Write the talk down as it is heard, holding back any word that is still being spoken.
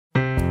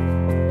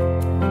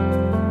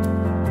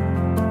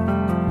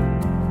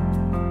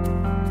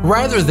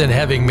Rather than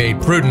having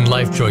made prudent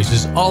life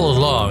choices all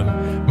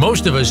along,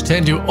 most of us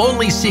tend to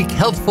only seek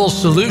healthful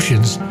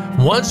solutions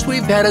once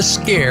we've had a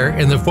scare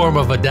in the form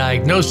of a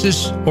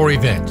diagnosis or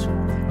event.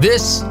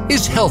 This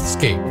is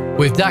Healthscape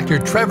with Dr.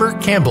 Trevor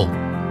Campbell.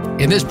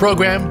 In this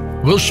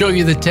program, we'll show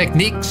you the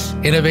techniques,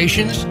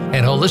 innovations,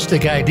 and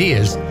holistic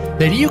ideas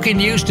that you can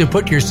use to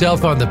put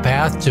yourself on the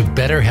path to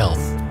better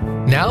health.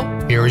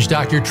 Now, here is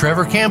Dr.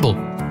 Trevor Campbell.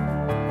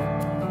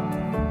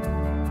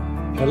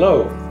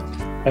 Hello,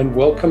 and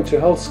welcome to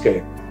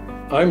Healthscape.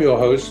 I'm your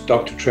host,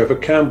 Dr. Trevor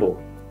Campbell.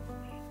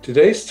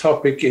 Today's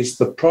topic is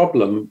the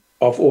problem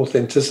of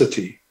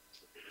authenticity,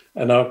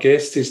 and our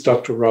guest is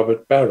Dr.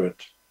 Robert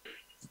Barrett.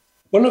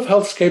 One of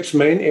Healthscape's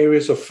main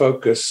areas of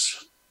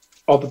focus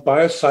are the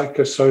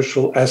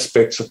biopsychosocial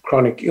aspects of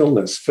chronic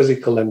illness,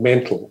 physical and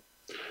mental.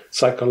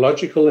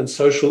 Psychological and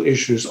social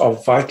issues are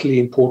vitally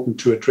important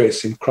to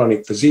address in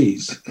chronic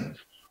disease.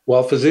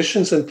 While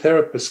physicians and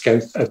therapists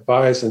can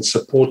advise and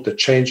support the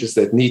changes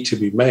that need to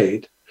be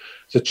made,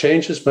 the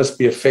changes must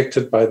be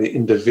affected by the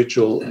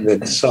individual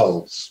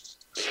themselves.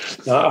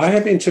 Now, I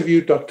have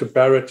interviewed Dr.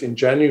 Barrett in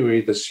January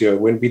this year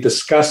when we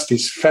discussed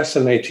his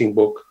fascinating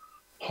book,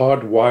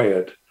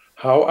 Hardwired,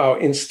 How Our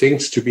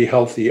Instincts to Be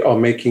Healthy Are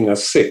Making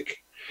Us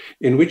Sick,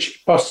 in which he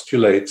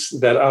postulates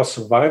that our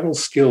survival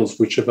skills,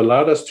 which have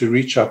allowed us to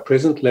reach our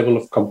present level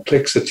of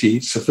complexity,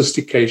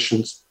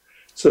 sophistication,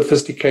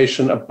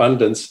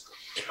 abundance,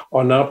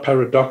 are now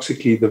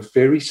paradoxically the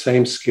very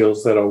same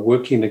skills that are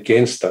working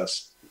against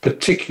us,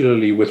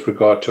 particularly with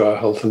regard to our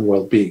health and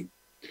well-being.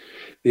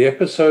 The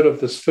episode of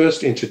this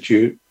first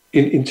interview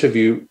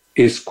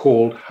is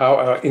called How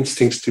Our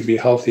Instincts to Be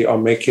Healthy Are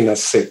Making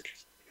Us Sick.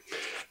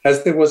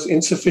 As there was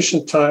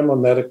insufficient time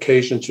on that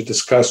occasion to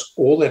discuss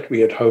all that we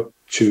had hoped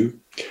to,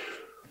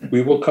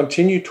 we will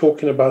continue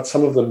talking about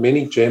some of the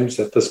many gems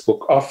that this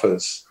book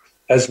offers,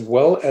 as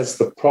well as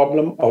the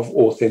problem of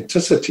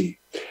authenticity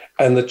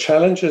and the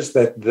challenges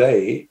that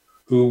they,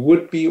 who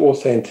would be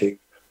authentic,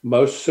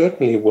 most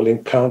certainly will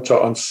encounter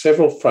on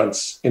several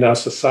fronts in our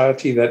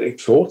society that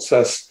exhorts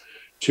us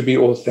to be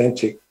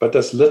authentic, but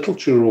does little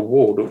to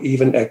reward or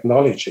even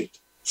acknowledge it,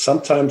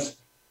 sometimes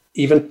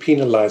even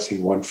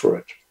penalizing one for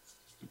it.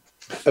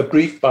 A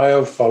brief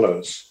bio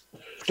follows.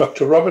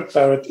 Dr. Robert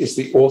Barrett is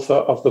the author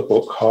of the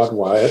book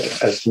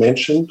Hardwired, as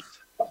mentioned,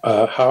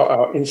 How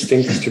Our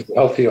Instincts to Be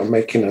Healthy Are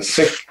Making Us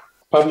Sick,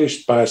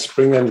 published by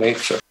Springer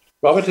Nature.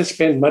 Robert has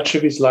spent much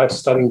of his life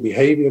studying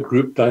behavior,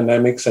 group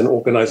dynamics, and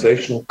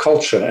organizational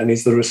culture, and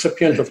is the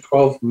recipient of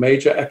 12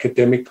 major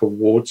academic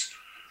awards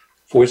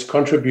for his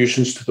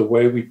contributions to the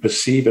way we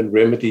perceive and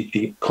remedy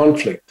deep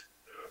conflict.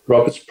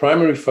 Robert's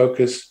primary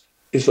focus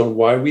is on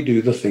why we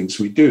do the things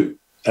we do,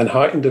 and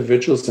how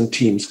individuals and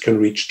teams can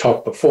reach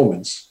top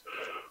performance.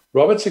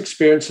 Robert's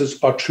experiences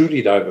are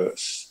truly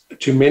diverse.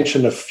 To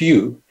mention a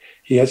few,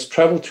 he has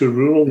traveled to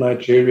rural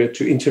Nigeria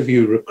to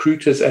interview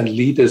recruiters and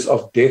leaders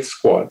of death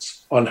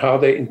squads on how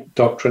they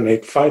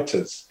indoctrinate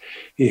fighters.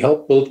 He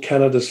helped build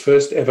Canada's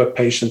first ever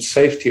patient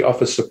safety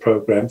officer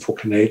program for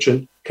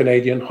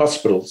Canadian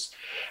hospitals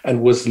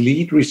and was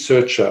lead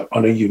researcher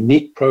on a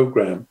unique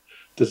program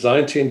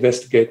designed to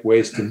investigate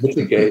ways to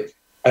mitigate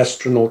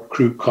astronaut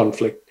crew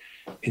conflict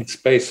in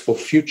space for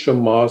future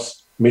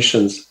Mars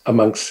missions,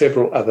 among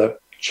several other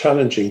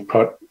challenging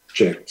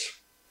projects.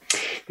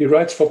 He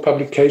writes for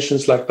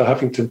publications like the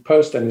Huffington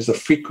Post and is a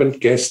frequent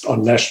guest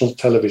on national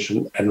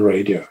television and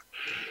radio.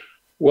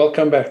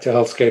 Welcome back to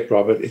Healthscape,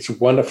 Robert. It's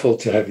wonderful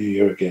to have you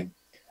here again.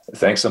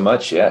 Thanks so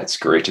much. Yeah, it's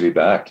great to be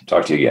back.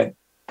 Talk to you again.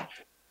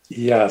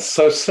 Yeah,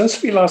 so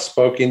since we last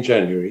spoke in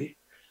January,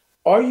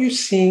 are you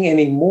seeing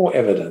any more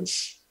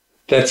evidence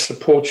that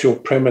supports your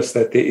premise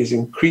that there is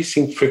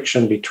increasing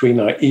friction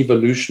between our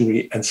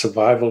evolutionary and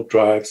survival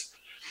drives,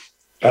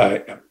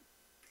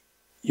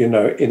 in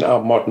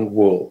our modern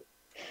world?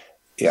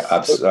 Yeah,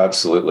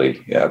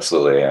 absolutely. Yeah,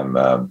 absolutely.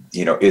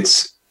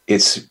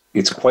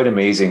 It's quite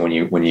amazing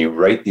when you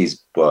write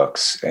these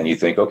books and you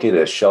think, okay,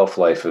 the shelf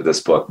life of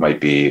this book might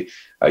be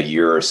a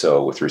year or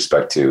so with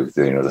respect to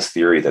the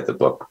theory that the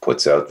book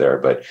puts out there,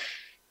 but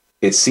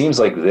it seems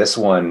like this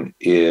one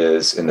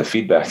is, in the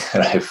feedback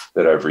that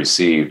I've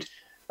received,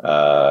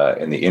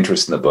 and the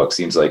interest in the book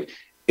seems like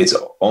it's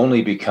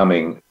only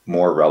becoming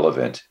more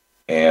relevant.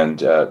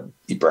 And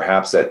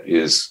perhaps that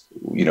is,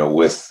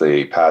 with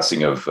the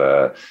passing of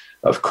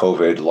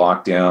COVID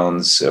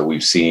lockdowns,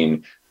 we've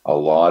seen a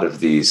lot of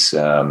these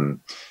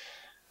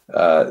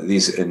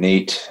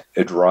innate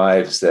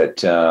drives that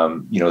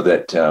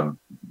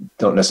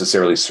don't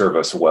necessarily serve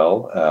us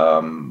well,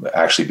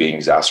 actually being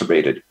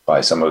exacerbated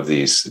by some of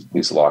these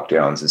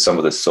lockdowns and some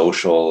of the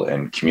social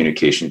and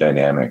communication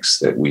dynamics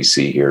that we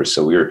see here.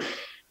 So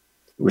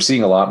we're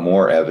seeing a lot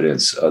more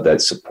evidence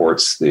that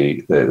supports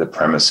the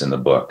premise in the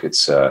book.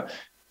 It's a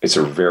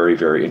very,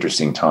 very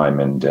interesting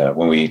time. And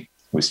when we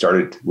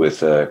started with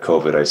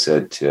COVID, I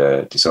said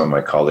to some of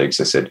my colleagues,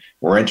 I said,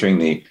 we're entering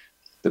the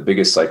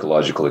biggest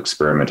psychological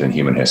experiment in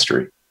human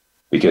history,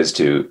 because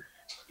to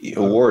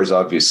Wars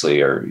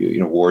obviously are,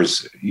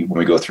 wars, when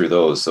we go through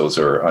those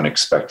are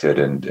unexpected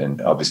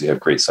and obviously have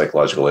great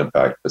psychological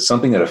impact. But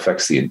something that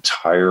affects the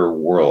entire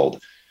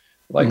world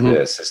like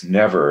this has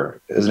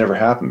never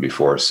happened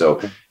before.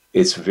 So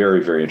it's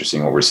very, very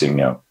interesting what we're seeing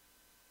now.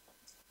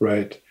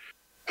 Right.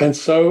 And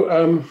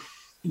so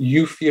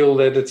you feel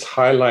that it's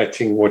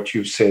highlighting what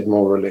you've said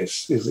more or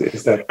less.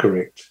 Is that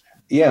correct?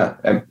 Yeah.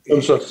 In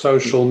terms of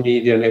social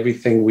media and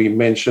everything we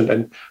mentioned,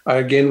 and I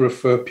again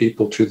refer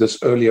people to this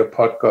earlier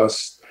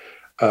podcast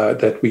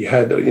that we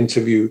had an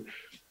interview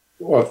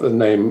of the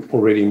name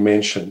already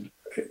mentioned.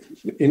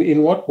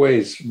 In what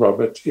ways,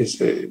 Robert,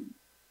 is it?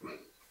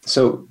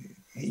 So,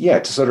 yeah,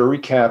 to sort of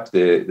recap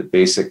the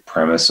basic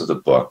premise of the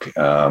book,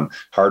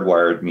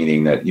 hardwired,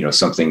 meaning that,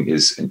 something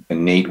is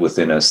innate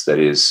within us that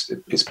is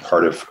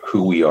part of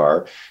who we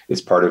are.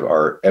 It's part of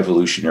our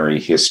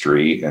evolutionary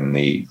history and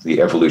the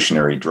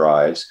evolutionary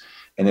drives.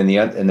 And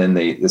then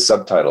the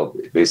subtitle,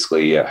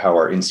 basically, how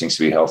our instincts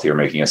to be healthy are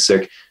making us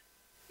sick,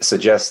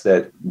 suggests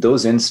that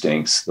those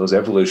instincts, those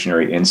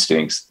evolutionary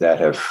instincts that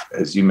have,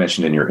 as you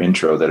mentioned in your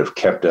intro, that have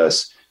kept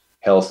us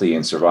healthy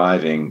and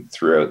surviving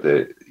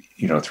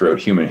throughout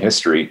human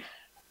history,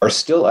 are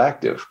still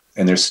active,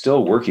 and they're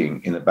still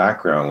working in the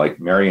background like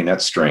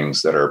marionette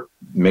strings that are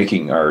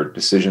making our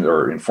decisions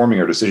or informing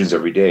our decisions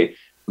every day.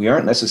 We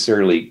aren't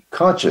necessarily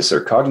conscious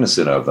or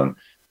cognizant of them,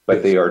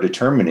 but they are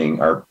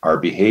determining our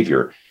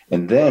behavior.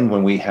 And then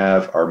when we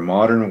have our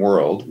modern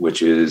world,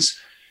 which is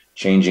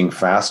changing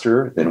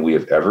faster than we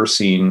have ever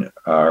seen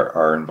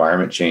our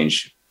environment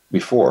change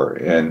before,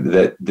 and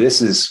that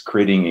this is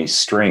creating a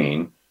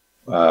strain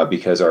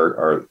because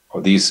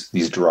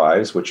these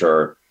drives, which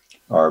are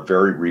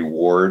very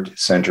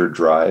reward-centered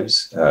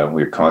drives,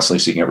 we're constantly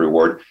seeking a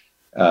reward.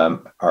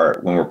 When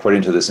we're put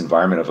into this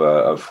environment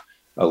of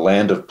a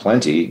land of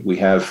plenty, we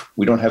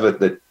don't have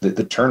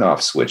the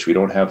turn-off switch. We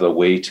don't have the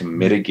way to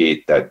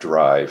mitigate that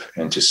drive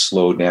and to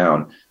slow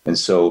down, and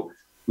so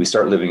we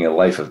start living a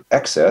life of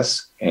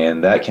excess,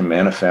 and that can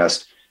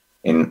manifest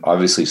in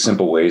obviously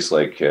simple ways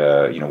like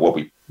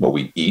what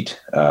we eat,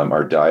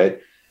 our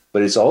diet.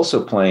 But it's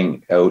also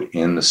playing out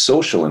in the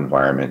social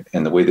environment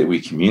and the way that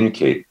we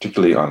communicate,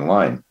 particularly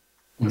online.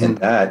 And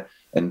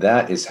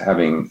that is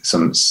having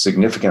some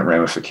significant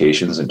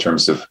ramifications in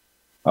terms of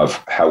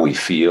how we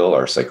feel,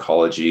 our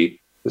psychology,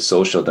 the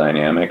social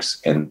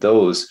dynamics, and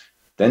those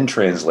then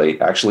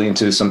translate actually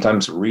into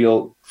sometimes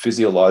real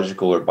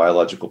physiological or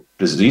biological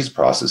disease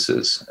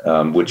processes,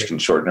 which can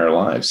shorten our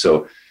lives.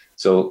 So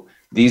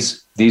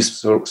these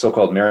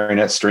so-called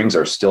marionette strings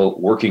are still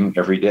working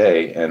every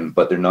day,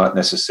 but they're not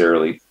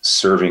necessarily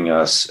serving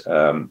us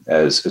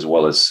as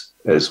well as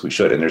we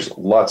should. And there's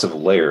lots of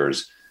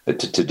layers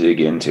to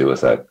dig into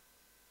with that.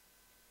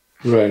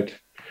 Right.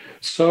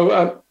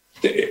 So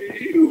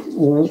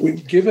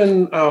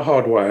given our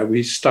hardwire,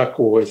 we stuck,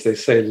 or as they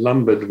say,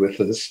 lumbered with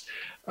this.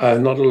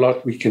 Not a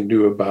lot we can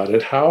do about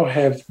it. How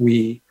have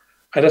we,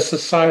 at a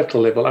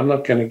societal level, I'm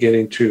not going to get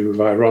into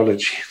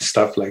virology and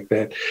stuff like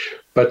that,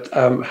 but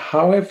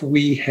how have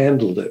we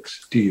handled it,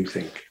 do you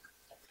think?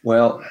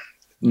 Well,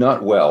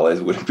 not well,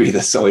 as would be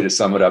the way to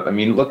sum it up. I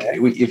mean,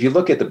 if you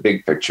look at the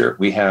big picture,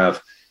 we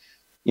have,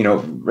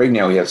 right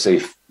now we have,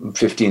 say,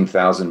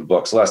 15,000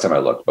 books. Last time I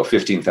looked, about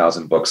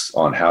 15,000 books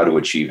on how to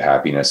achieve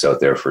happiness out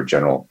there for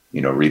general,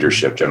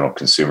 readership, general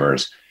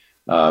consumers.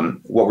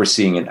 What we're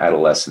seeing in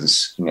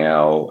adolescence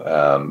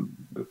now,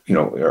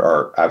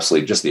 are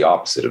absolutely just the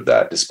opposite of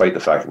that. Despite the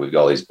fact that we've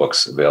got all these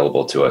books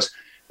available to us,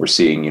 we're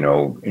seeing,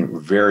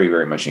 very,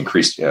 very much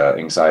increased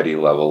anxiety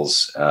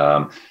levels.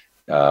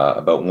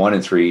 About 1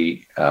 in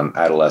 3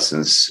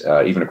 adolescents,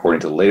 even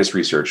according to the latest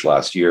research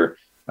last year,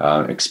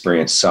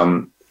 experienced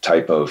some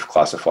type of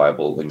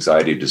classifiable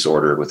anxiety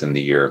disorder within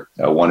the year.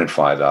 1 in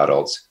 5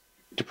 adults.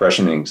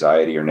 Depression and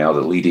anxiety are now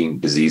the leading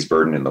disease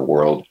burden in the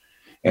world.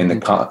 And the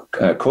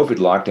COVID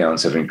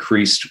lockdowns have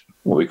increased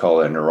what we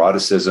call a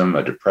neuroticism,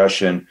 a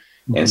depression,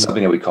 and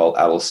something that we call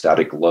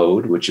allostatic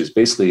load, which is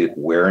basically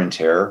wear and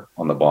tear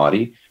on the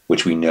body,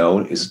 which we know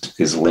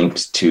is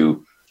linked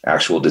to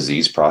actual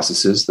disease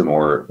processes. The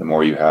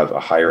more you have a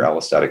higher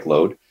allostatic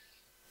load,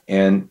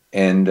 and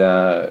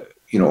other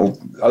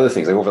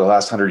things like over the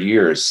last 100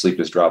 years, sleep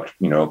has dropped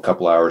a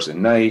couple hours a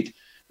night.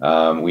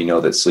 We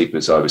know that sleep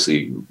is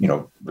obviously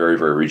very,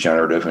 very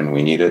regenerative, and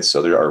we need it.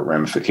 So there are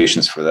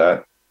ramifications for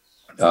that.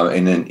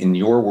 And then in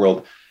your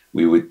world,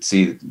 we would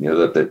see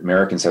that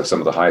Americans have some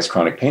of the highest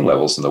chronic pain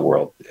levels in the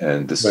world,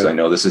 and this is, I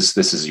know this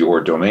is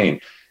your domain.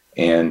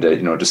 And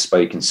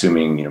despite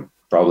consuming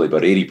probably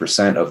about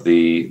 80% of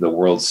the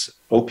world's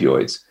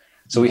opioids,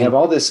 so we have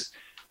all this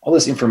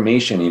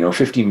information,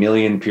 50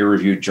 million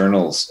peer-reviewed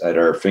journals at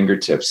our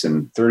fingertips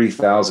and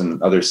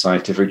 30,000 other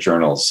scientific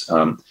journals,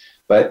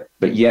 but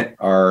yet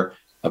our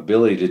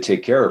ability to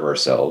take care of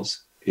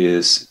ourselves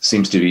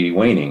seems to be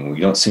waning. We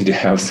don't seem to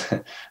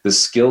have the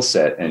skill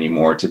set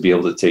anymore to be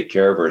able to take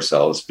care of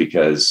ourselves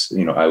because,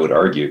 I would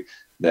argue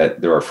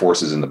that there are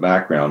forces in the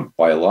background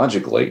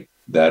biologically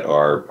that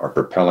are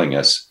propelling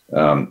us,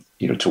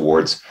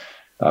 towards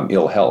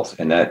ill health,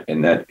 and that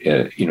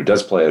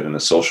does play out in the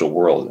social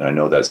world. And I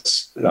know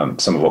that's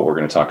some of what we're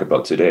going to talk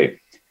about today.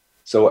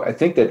 So I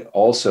think that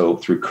also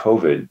through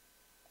COVID,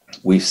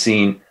 we've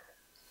seen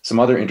some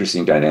other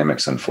interesting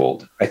dynamics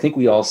unfold. I think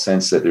we all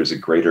sense that there's a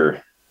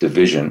greater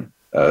division,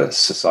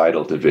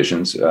 societal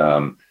divisions.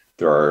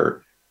 There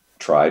are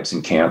tribes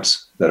and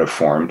camps that have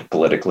formed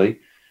politically.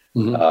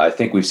 Mm-hmm. I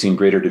think we've seen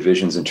greater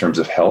divisions in terms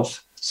of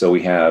health. So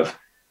we have,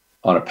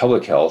 on a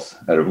public health,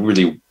 at a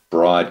really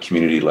broad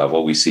community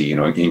level, we see,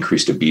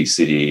 increased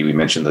obesity. We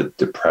mentioned the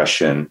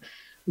depression.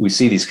 We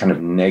see these kind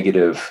of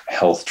negative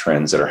health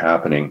trends that are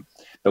happening.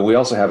 But we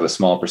also have a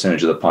small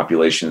percentage of the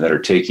population that are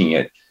taking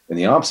it in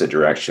the opposite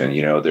direction.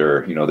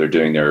 They're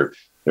doing their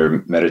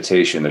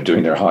meditation, they're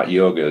doing their hot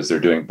yogas, they're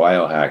doing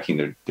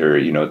biohacking,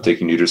 they're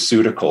taking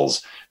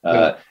nutraceuticals.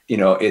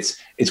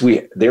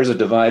 There's a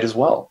divide as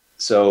well.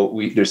 So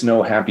there's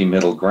no happy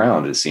middle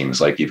ground. It seems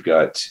like you've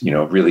got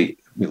really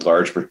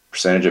large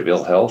percentage of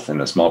ill health,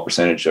 and a small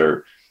percentage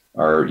are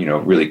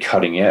really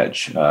cutting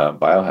edge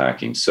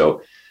biohacking.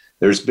 So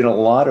there's been a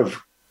lot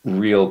of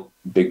real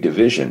big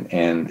division,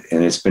 and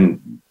it's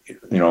been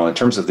in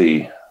terms of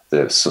the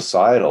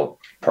societal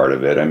part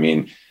of it. I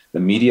mean, the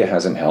media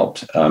hasn't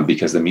helped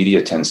because the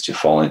media tends to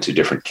fall into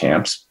different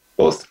camps,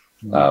 both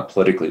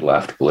politically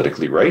left,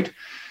 politically right.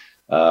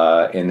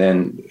 And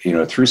then,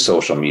 through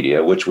social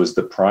media, which was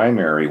the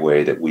primary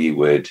way that we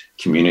would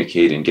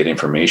communicate and get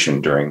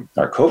information during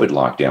our COVID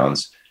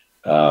lockdowns,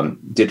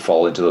 did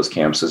fall into those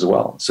camps as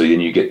well. So then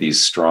you get these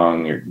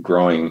strong,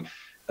 growing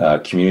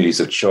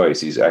communities of choice,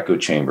 these echo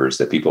chambers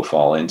that people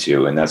fall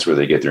into, and that's where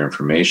they get their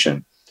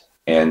information.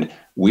 And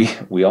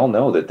we all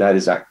know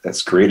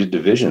that's created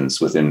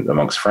divisions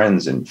amongst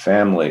friends and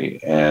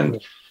family,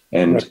 and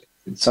right.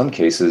 In some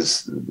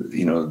cases,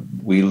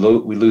 we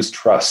lose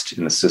trust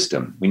in the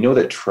system. We know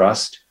that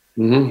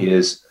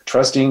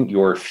trusting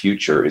your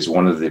future is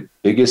one of the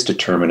biggest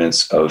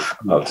determinants of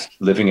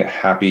living a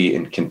happy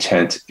and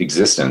content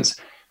existence.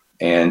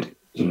 And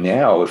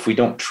now, if we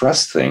don't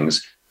trust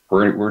things,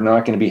 we're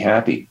not going to be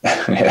happy.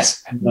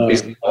 Yes,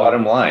 it's the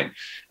bottom line.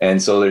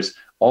 And so there's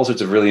all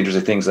sorts of really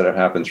interesting things that have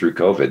happened through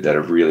COVID that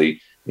have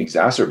really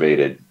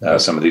exacerbated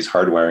some of these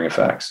hardwiring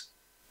effects.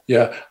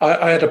 Yeah,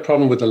 I had a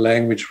problem with the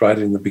language right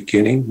in the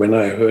beginning when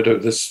I heard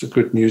of this, the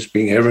good news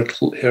being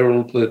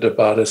heralded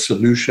about a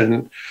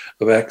solution,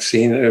 a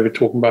vaccine, and they were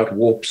talking about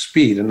warp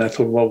speed. And I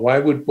thought, well, why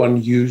would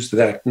one use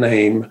that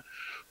name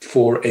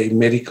for a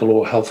medical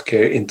or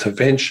healthcare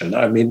intervention?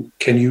 I mean,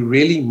 can you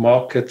really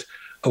market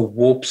a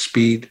warp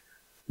speed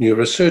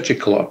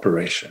neurosurgical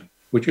operation?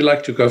 Would you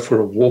like to go for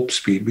a warp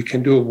speed? We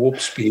can do a warp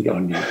speed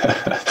on you.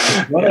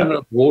 Not an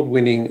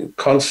award-winning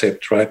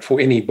concept, right, for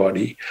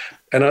anybody.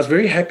 And I was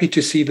very happy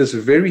to see this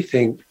very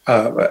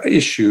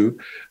issue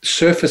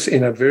surface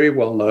in a very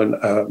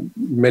well-known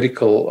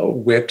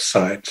medical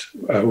website.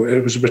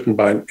 It was written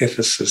by an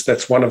ethicist.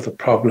 That's one of the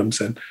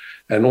problems, and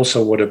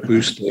also what a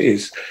booster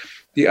is.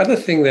 The other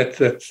thing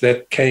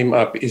that came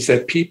up is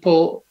that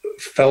people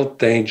felt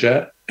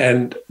danger,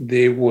 and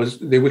there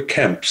were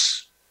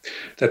camps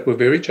that were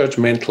very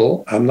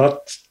judgmental. I'm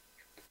not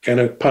going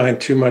to pine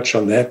too much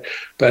on that,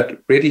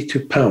 but ready to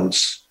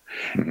pounce.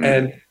 Mm-hmm.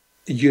 And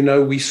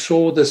we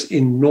saw this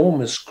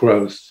enormous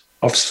growth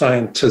of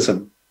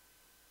scientism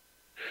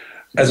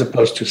as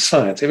opposed to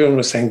science. Everyone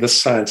was saying this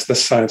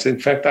science. In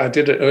fact, I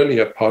did an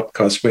earlier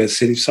podcast where I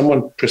said if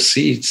someone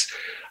precedes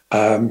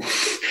the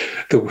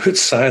word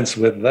science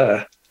with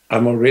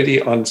I'm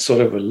already on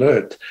sort of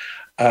alert.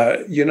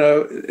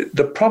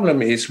 The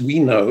problem is we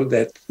know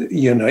that,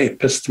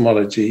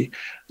 epistemology,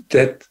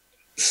 that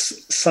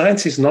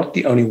science is not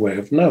the only way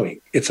of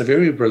knowing. It's a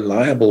very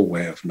reliable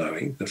way of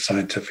knowing, the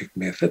scientific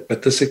method,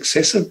 but this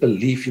excessive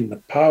belief in the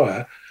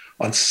power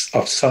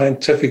of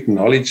scientific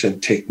knowledge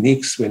and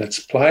techniques when it's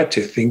applied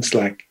to things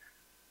like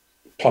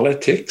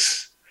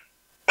politics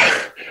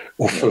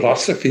or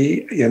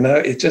philosophy,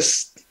 it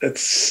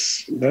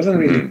doesn't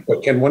really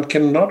work, and one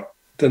cannot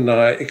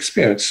deny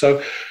experience.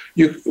 So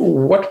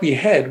what we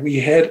had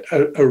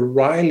a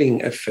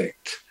riling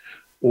effect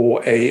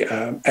or a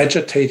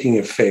agitating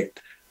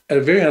effect.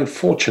 Very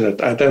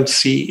unfortunate. I don't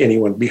see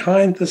anyone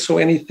behind this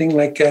or anything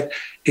like that.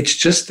 It's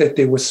just that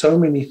there were so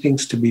many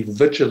things to be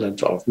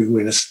vigilant of. We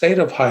were in a state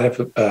of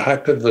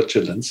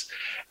hypervigilance,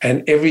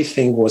 and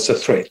everything was a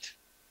threat.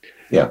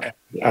 Yeah.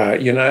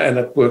 And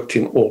it worked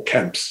in all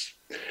camps.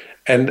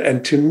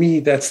 And to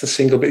me, that's the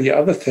single bit. The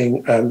other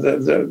thing,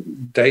 the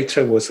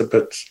data was a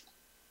bit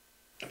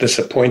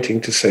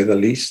disappointing, to say the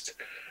least.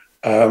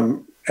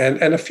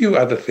 And a few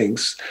other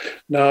things.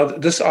 Now,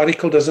 this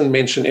article doesn't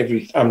mention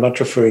I'm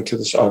not referring to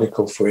this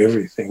article for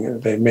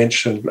everything. They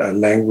mention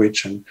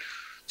language and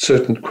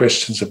certain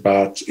questions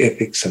about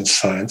ethics and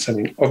science. I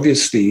mean,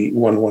 obviously,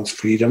 one wants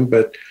freedom,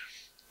 but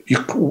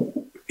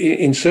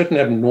in certain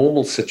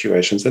abnormal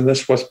situations, and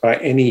this was by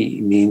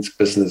any means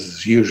business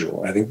as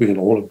usual, I think we can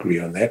all agree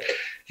on that,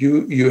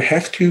 you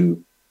have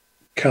to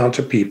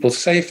counter people's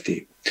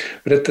safety.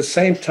 But at the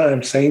same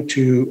time, saying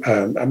to,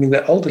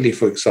 the elderly,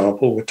 for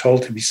example, were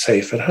told to be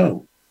safe at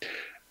home.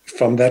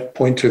 from that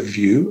point of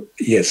view,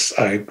 yes,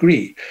 I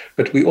agree.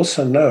 But we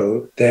also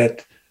know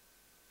that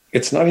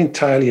it's not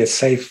entirely a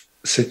safe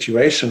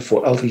situation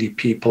for elderly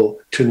people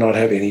to not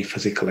have any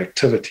physical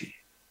activity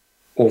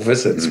or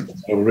visits.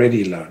 They're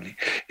already lonely.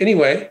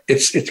 Anyway,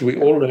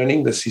 we're all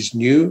learning. This is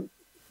new.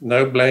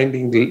 No blame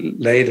being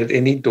laid at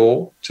any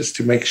door, just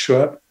to make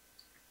sure.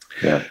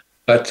 Yeah.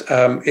 But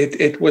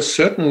it was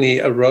certainly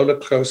a roller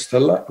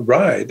coaster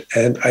ride.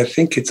 And I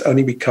think it's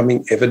only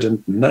becoming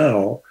evident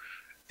now,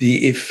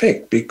 the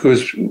effect,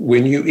 because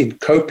when you're in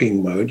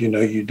coping mode,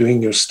 you're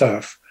doing your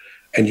stuff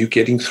and you're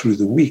getting through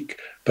the week,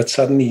 but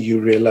suddenly you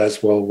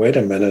realize, well, wait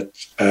a minute,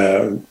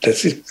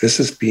 this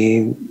has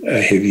been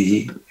a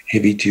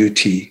heavy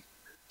duty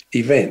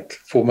event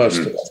for most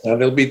of us. Now,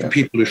 there'll be the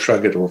people who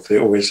shrug it off.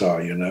 There always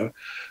are,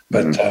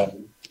 But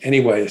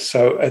anyway,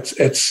 so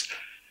it's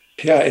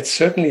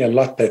certainly a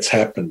lot that's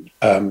happened.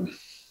 I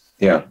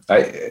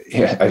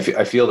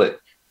feel that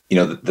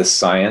the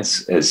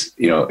science is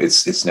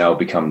it's now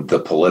become the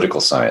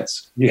political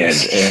science.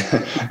 Yes.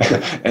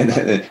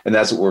 and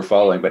that's what we're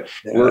following. But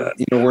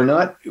we're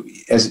not,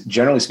 as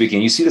generally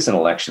speaking, you see this in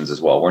elections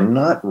as well. We're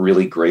not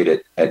really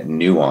great at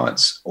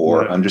nuance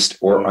or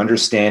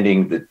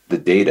understanding the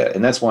data,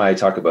 and that's why I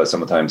talk about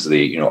sometimes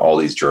all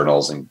these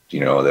journals and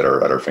that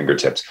are at our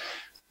fingertips.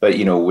 But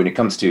when it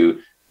comes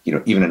to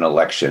even an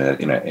election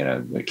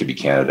it could be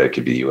Canada, it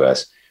could be the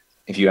U.S.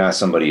 If you ask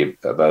somebody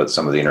about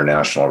some of the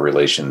international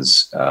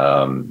relations,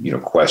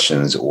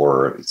 questions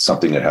or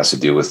something that has to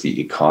do with the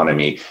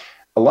economy,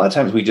 a lot of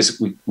times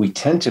we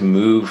tend to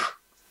move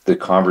the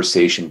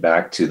conversation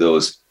back to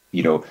those,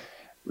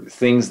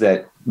 things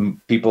that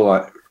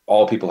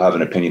all people have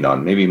an opinion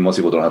on. Maybe most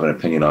people don't have an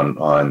opinion on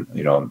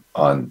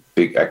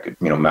big,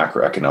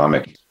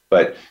 macroeconomic,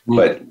 but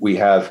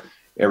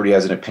everybody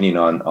has an opinion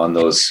on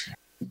those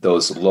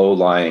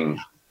low-lying,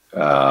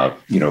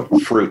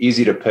 fruit,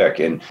 easy to pick.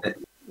 And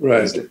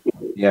right.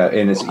 Yeah.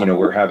 And it's,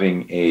 we're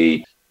having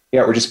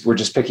we're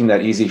just picking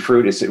that easy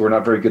fruit. We're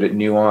not very good at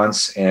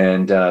nuance.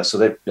 And so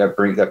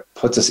that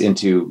puts us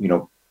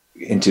into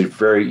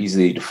very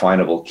easily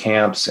definable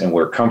camps, and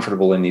we're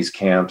comfortable in these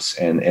camps,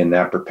 and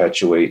that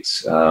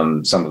perpetuates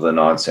some of the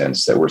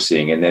nonsense that we're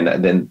seeing. And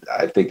then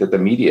I think that the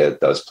media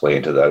does play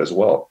into that as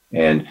well.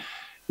 And,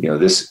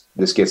 this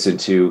gets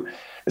into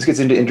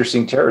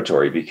interesting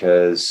territory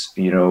because,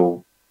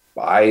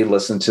 I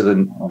listen to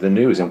the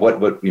news, and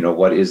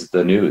what is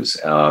the news?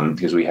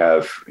 Because we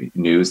have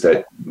news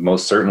that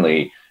most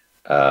certainly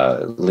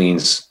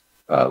leans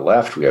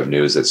left. We have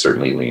news that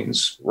certainly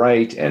leans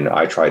right, and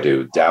I try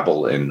to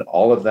dabble in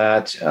all of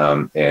that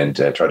and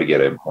try to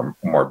get a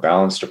more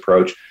balanced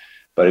approach.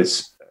 But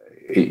it's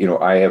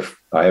I have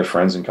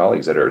friends and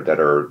colleagues that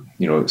are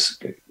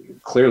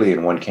clearly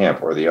in one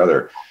camp or the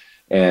other,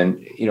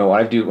 and when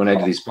I do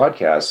these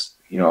podcasts,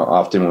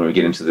 often when we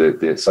get into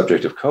the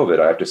subject of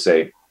COVID, I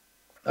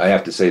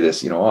have to say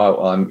this,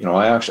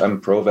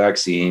 I'm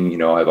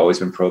pro-vaccine, I've always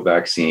been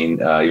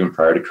pro-vaccine, even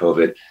prior to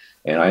COVID,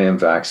 and I am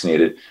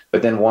vaccinated.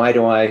 But then why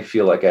do I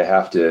feel like I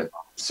have to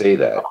say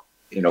that?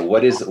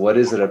 What is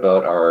it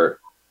about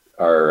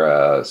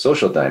our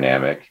social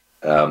dynamic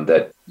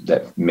that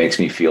makes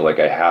me feel like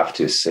I have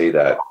to say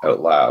that out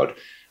loud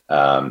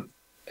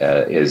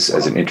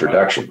as an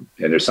introduction?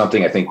 And there's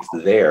something I think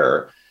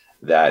there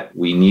that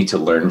we need to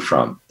learn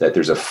from, that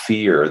there's a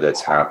fear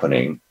that's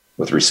happening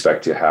with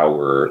respect to how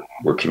we're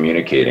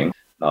communicating,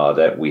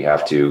 that we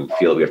have to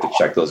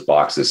check those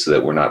boxes so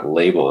that we're not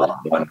labeled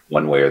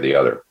one way or the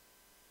other.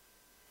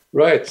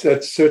 Right,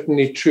 that's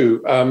certainly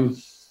true.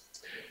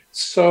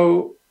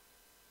 So,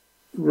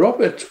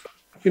 Robert,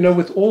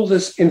 with all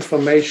this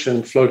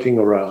information floating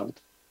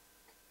around,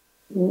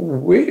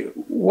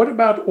 what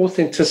about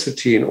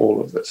authenticity in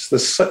all of this?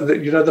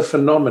 The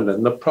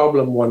phenomenon, the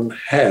problem one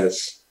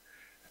has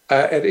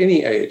at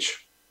any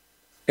age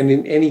and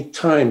in any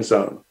time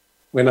zone.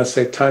 When I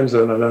say time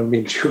zone, I don't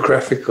mean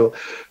geographical,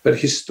 but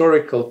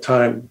historical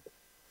time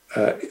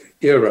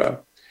era.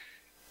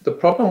 The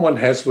problem one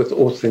has with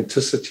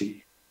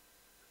authenticity,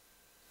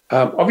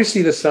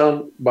 obviously the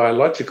sound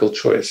biological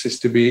choice is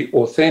to be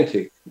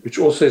authentic, which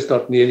also is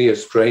not nearly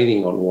as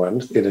draining on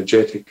one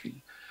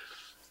energetically.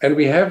 And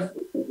we have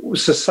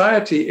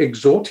society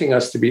exhorting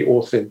us to be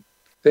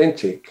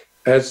authentic,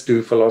 as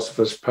do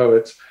philosophers,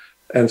 poets,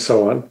 and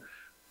so on,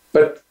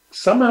 but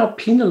somehow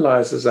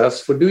penalizes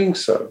us for doing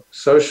so,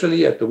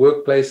 socially, at the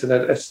workplace, and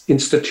at an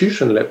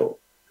institution level.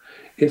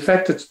 In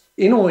fact, it's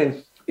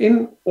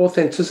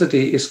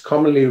inauthenticity is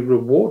commonly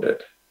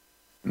rewarded,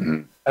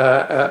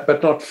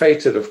 but not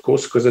fated, of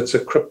course, because it's a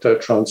crypto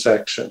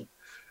transaction.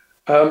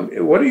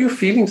 What are your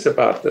feelings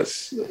about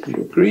this? Do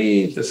you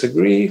agree,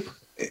 disagree?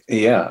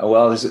 Yeah,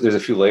 well, there's a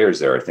few layers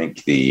there. I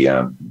think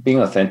the being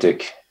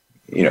authentic,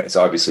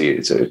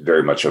 it's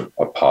very much a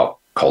pop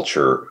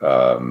culture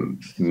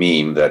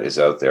meme that is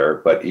out there.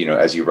 But,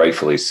 as you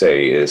rightfully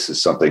say, this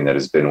is something that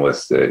has been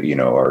with,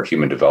 our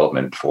human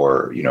development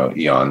for,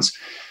 eons,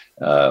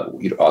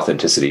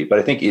 authenticity. But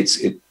I think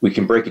we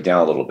can break it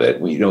down a little bit.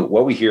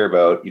 What we hear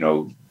about,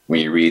 when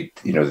you read,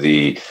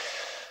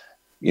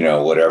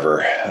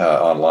 whatever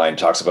online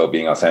talks about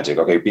being authentic.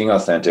 Okay, being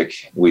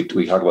authentic, we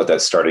talk about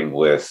that starting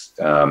with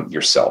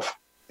yourself.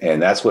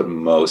 And that's what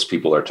most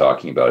people are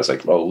talking about. It's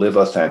like, oh, live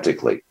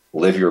authentically,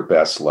 live your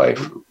best life,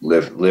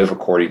 live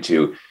according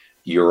to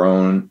your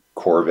own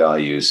core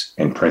values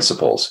and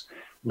principles.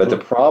 But the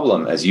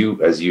problem, as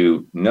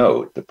you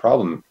note, the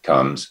problem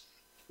comes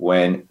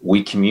when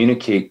we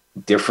communicate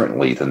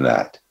differently than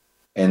that.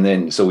 And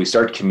then, so we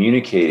start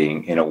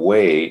communicating in a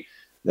way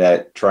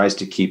that tries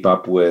to keep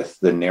up with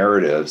the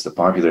narratives, the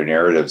popular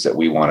narratives that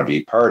we want to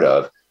be part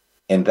of.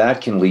 And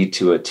that can lead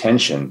to a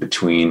tension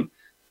between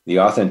the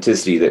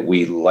authenticity that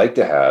we like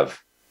to have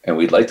and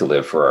we'd like to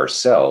live for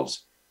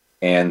ourselves,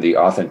 and the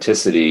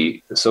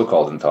authenticity, the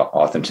so-called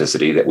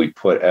authenticity that we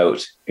put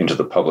out into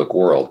the public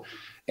world.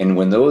 And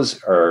when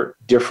those are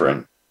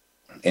different,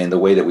 and the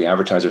way that we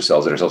advertise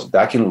ourselves and ourselves,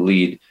 that can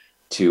lead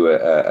to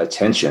a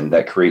tension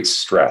that creates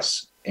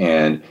stress.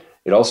 And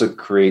it also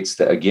creates,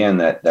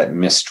 that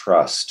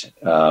mistrust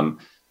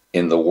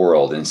in the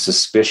world, and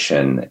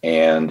suspicion.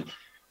 And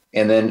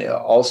then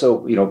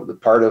also,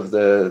 part of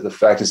the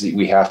fact is that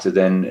we have to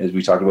then, as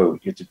we talked about,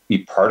 you have to be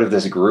part of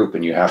this group,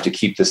 and you have to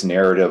keep this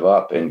narrative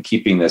up, and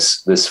keeping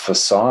this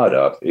facade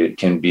up, it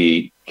can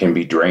be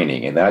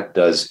draining. And that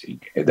does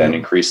then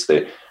increase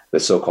the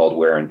so-called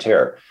wear and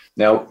tear.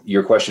 Now,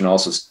 your question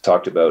also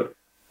talked about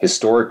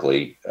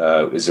historically,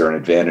 is there an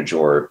advantage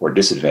or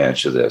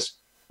disadvantage to this?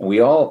 And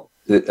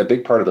a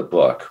big part of the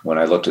book, when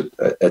I looked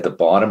at the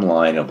bottom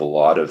line of a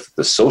lot of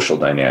the social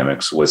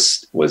dynamics,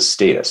 was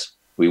status.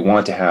 We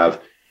want to have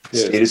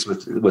status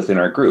within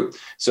our group.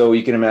 So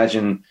you can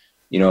imagine,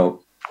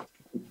 hundreds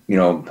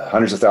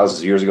of thousands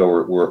of years ago,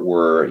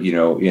 we're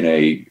in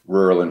a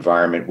rural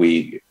environment.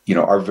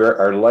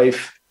 Our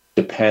life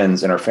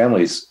depends, and our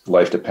family's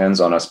life depends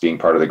on us being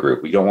part of the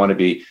group. We don't want to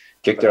be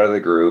kicked out of the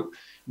group.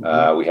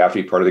 We have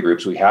to be part of the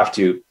group. So we have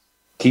to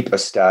keep a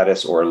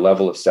status or a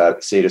level of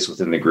status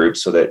within the group,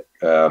 so that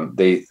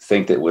they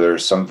think that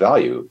there's some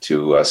value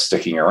to us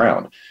sticking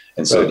around.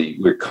 And so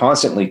we're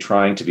constantly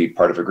trying to be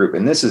part of a group.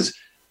 And this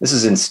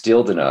is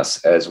instilled in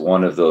us as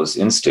one of those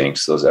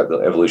instincts, those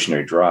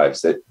evolutionary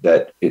drives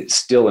that it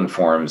still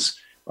informs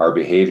our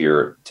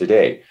behavior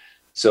today.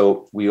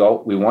 So we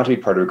want to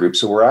be part of a group.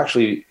 So we're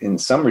actually, in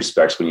some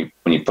respects, when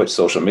you put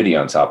social media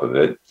on top of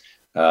it,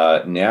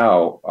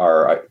 now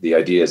the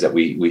idea is that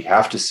we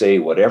have to say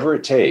whatever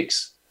it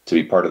takes to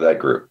be part of that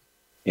group.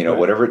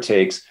 Whatever it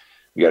takes,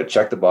 we got to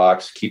check the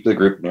box, keep the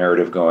group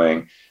narrative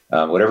going.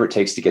 Whatever it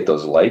takes to get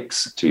those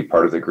likes to be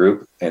part of the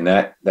group. And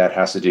that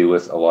has to do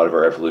with a lot of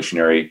our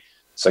evolutionary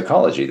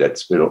psychology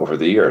that's been over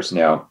the years.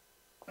 Now,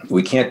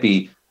 we can't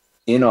be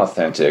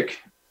inauthentic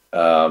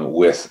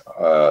with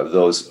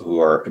those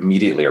who are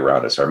immediately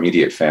around us, our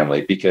immediate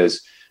family,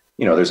 because,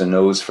 there's a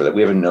nose for that.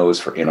 We have a nose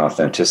for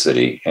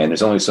inauthenticity. And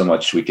there's only so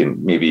much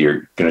maybe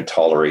you're going to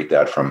tolerate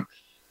that from,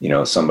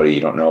 somebody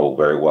you don't know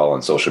very well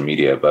on social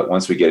media. But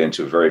once we get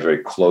into very, very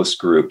close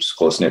groups,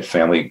 close-knit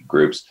family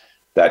groups,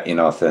 that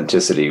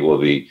inauthenticity will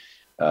be,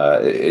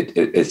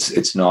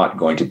 it's not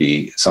going to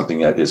be something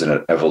that is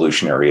an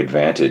evolutionary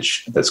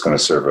advantage that's going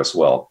to serve us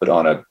well. But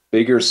on a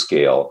bigger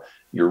scale,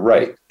 you're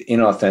right.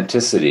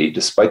 Inauthenticity,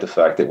 despite the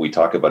fact that we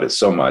talk about it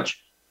so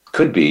much,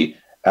 could be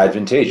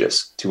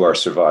advantageous to our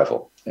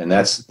survival. And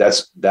that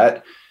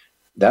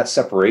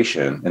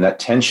separation and that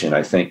tension,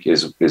 I think,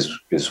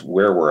 is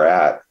where we're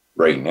at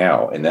right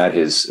now. And that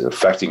is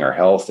affecting our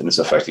health, and it's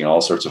affecting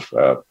all sorts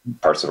of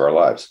parts of our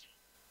lives.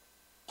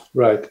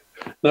 Right.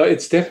 No,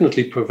 it's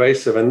definitely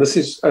pervasive. And this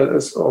is, I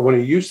want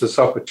to use this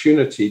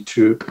opportunity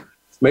to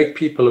make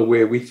people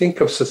aware. We think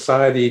of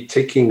society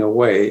ticking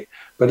away,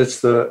 but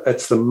it's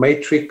the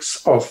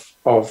matrix of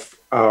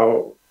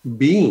our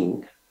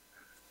being,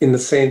 in the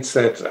sense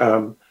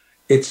that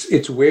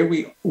it's where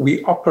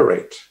we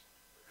operate.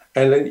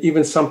 And then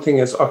even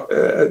something as,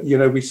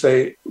 we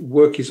say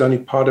work is only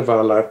part of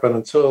our life, but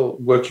until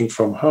working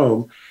from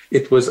home,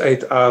 it was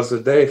 8 hours a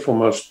day for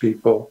most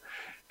people.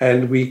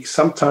 And we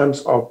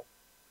sometimes are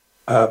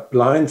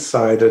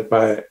blindsided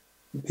by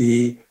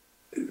the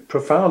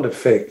profound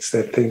effects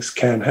that things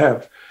can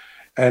have.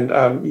 And,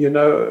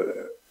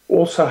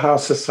 also how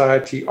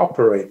society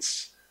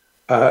operates.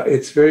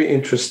 It's very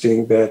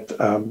interesting that,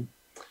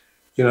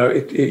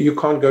 you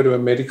can't go to a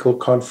medical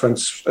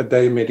conference, a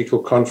day medical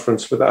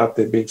conference, without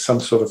there being some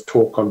sort of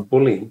talk on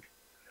bullying.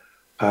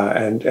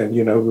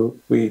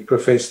 We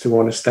profess to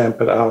want to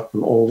stamp it out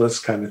and all this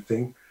kind of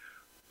thing.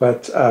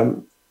 But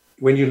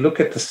when you look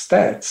at the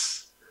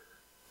stats,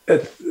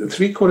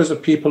 3/4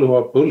 of people who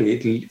are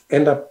bullied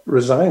end up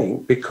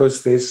resigning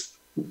because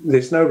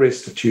there's no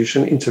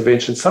restitution,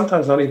 intervention,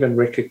 sometimes not even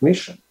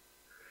recognition.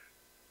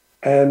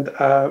 And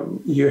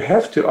you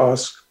have to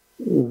ask,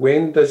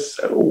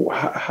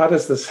 how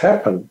does this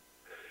happen?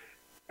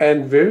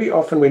 And very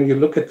often when you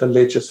look at the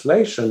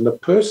legislation, the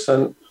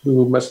person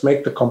who must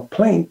make the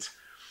complaint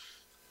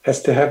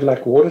has to have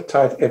like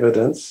watertight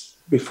evidence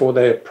before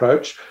they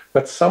approach,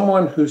 but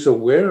someone who's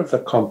aware of the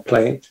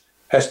complaint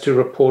has to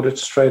report it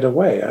straight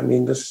away. I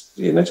mean, this,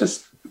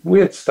 just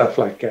weird stuff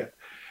like that.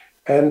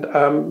 And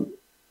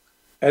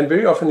And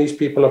very often these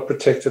people are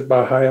protected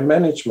by higher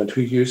management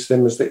who use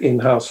them as the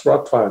in-house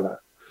Rottweiler.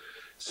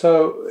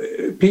 So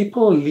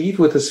people leave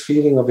with this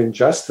feeling of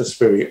injustice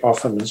very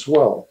often as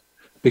well,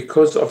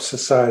 because of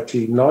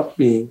society not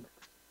being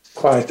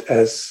quite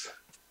as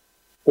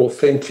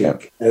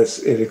authentic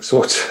as it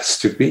exhorts us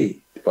to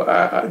be.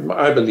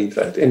 I believe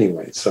that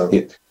anyway. So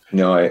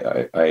no,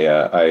 I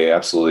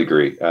absolutely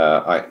agree.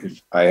 I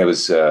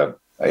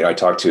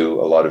talked to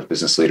a lot of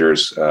business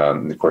leaders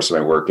in the course of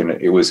my work, and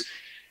it was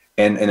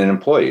and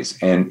employees,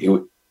 and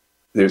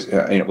there's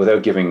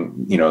without giving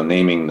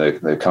naming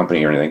the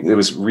company or anything, it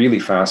was really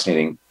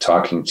fascinating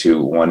talking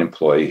to one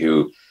employee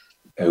who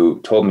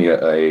told me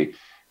that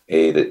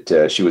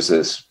she was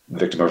this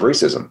victim of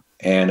racism,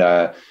 and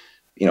I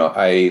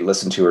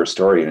listened to her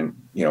story, and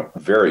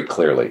very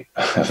clearly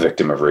a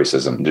victim of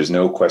racism. There's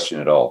no question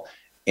at all.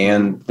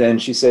 And then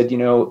she said,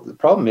 the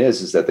problem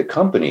is that the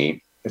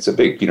company, it's a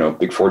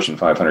big Fortune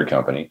 500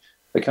 company.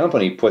 The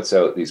company puts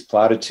out these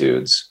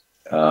platitudes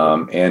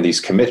and these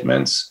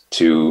commitments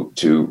to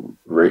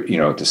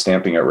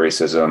stamping out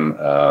racism,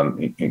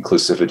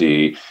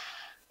 inclusivity,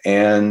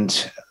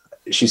 and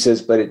she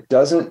says, but it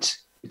doesn't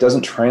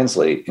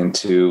translate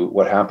into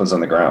what happens on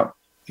the ground.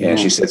 And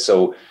she said,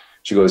 so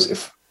she goes,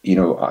 if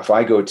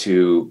I go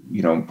to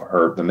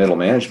the middle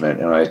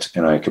management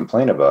and I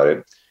complain about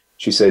it,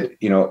 she said,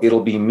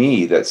 it'll be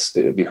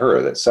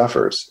her that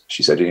suffers.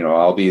 She said,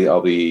 I'll be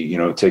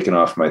taken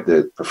off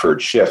the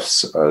preferred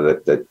shifts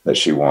that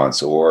she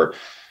wants, or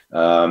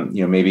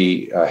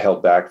maybe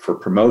held back for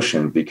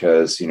promotion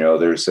because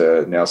there's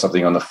now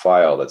something on the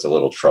file that's a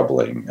little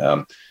troubling.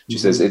 She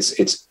says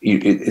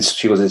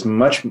it's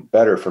much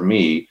better for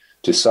me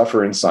to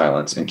suffer in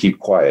silence and keep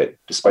quiet,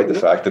 despite the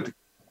fact that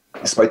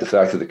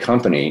the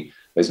company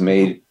has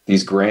made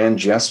these grand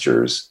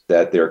gestures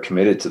that they're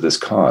committed to this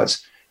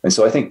cause. And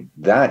so I think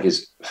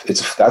that's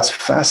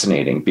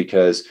fascinating,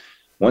 because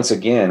once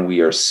again,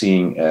 we are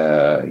seeing,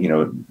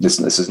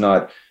 this is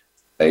not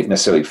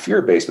necessarily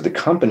fear-based, but the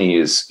company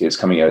is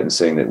coming out and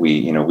saying that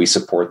we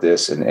support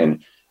this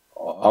and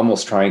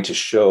almost trying to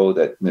show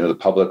that, the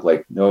public,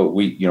 like, no,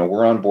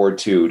 we're on board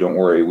too. Don't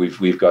worry.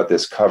 We've got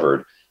this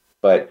covered,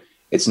 but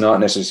it's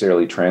not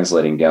necessarily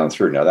translating down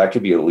through. Now that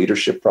could be a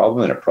leadership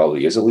problem, and it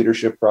probably is a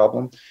leadership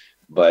problem.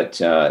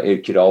 But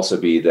it could also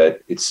be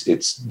that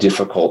it's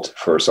difficult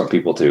for some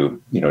people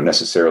to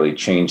necessarily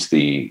change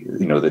the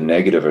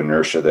negative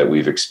inertia that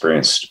we've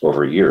experienced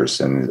over years.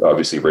 And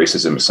obviously,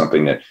 racism is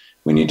something that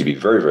we need to be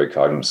very, very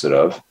cognizant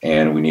of,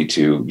 and we need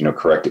to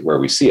correct it where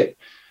we see it.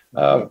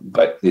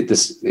 But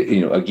this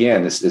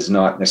is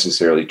not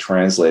necessarily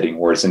translating,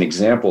 where it's an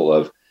example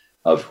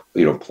of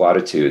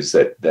platitudes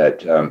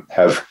that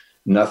have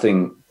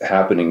nothing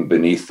happening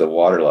beneath the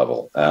water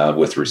level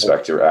with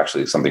respect to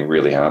actually something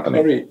really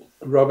happening. Sorry,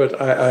 Robert,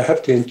 I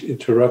have to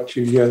interrupt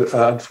you here,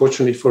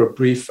 unfortunately, for a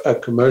brief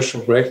commercial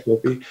break.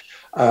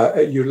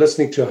 You're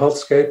listening to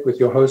Healthscape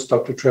with your host,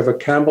 Dr. Trevor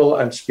Campbell.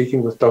 I'm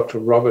speaking with Dr.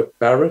 Robert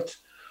Barrett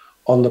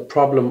on the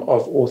problem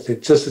of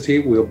authenticity.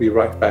 We'll be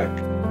right back.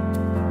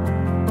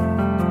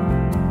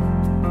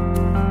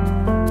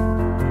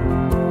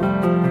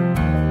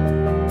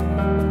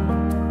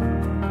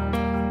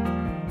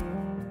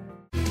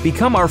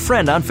 Become our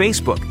friend on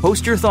Facebook.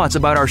 Post your thoughts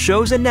about our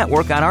shows and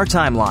network on our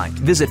timeline.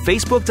 Visit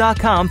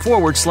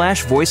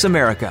facebook.com/Voice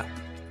America.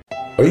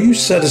 Are you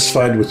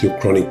satisfied with your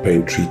chronic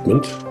pain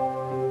treatment?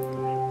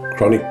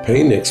 Chronic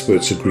pain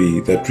experts agree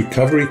that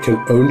recovery can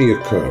only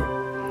occur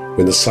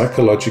when the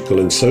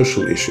psychological and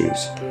social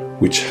issues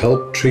which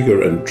help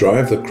trigger and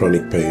drive the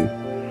chronic pain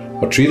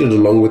are treated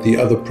along with the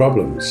other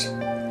problems.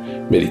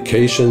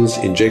 Medications,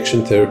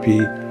 injection therapy,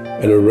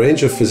 and a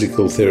range of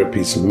physical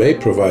therapies may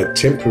provide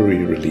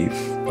temporary relief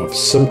of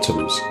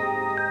symptoms,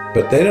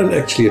 but they don't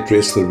actually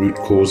address the root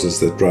causes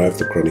that drive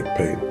the chronic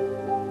pain.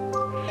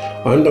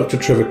 I'm Dr.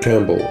 Trevor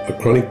Campbell, a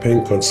chronic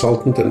pain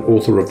consultant and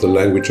author of The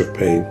Language of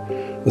Pain,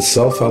 a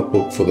self-help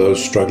book for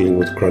those struggling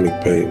with chronic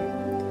pain.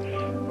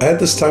 Add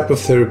this type of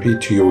therapy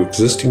to your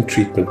existing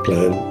treatment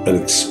plan and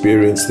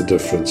experience the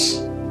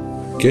difference.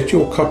 Get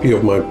your copy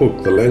of my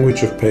book, The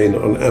Language of Pain,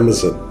 on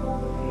Amazon.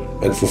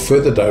 And for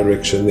further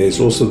direction,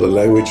 there's also the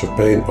Language of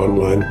Pain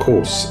online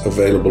course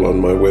available on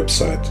my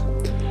website,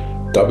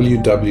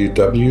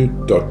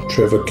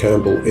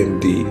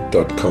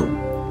 www.trevorcampbellmd.com.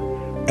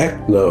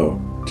 Act now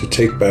to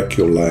take back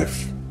your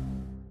life.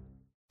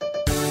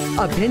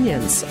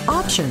 Opinions,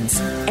 options,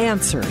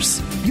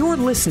 answers. You're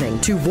listening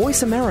to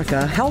Voice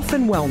America Health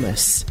and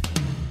Wellness.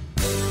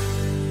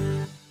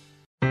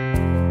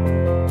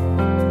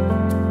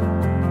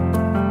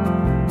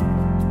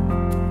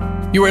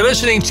 You are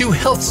listening to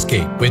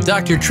Healthscape with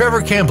Dr.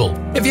 Trevor Campbell.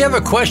 If you have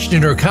a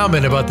question or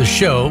comment about the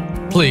show,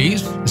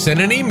 please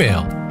send an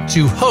email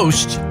to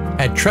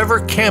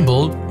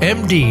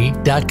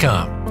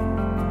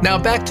host@trevorcampbellmd.com. Now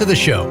back to the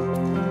show.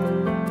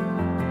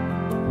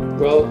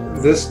 Well,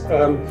 this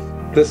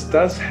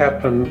does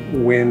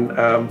happen when,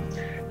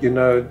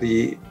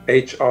 the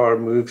HR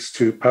moves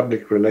to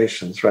public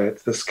relations, right?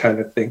 This kind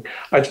of thing.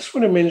 I just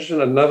want to mention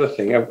another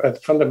thing, a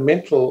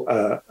fundamental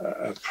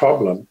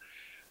problem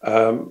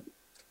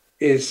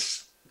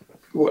is,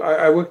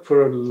 I worked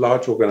for a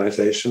large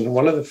organization.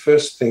 One of the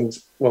first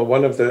things,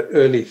 one of the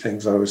early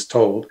things I was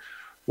told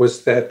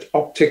was that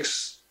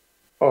optics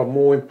are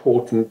more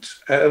important,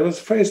 and it was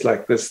phrased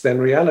like this, than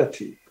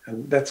reality.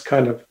 And that's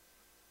kind of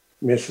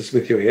messes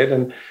with your head.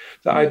 And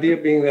the idea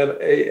being that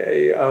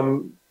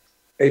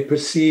a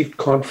perceived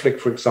conflict,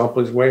 for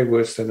example, is way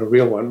worse than a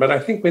real one. But I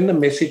think when the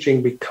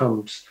messaging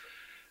becomes,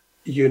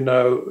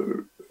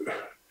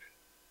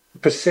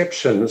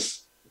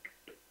 perceptions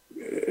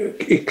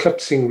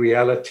eclipsing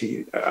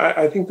reality,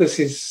 I think this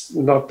is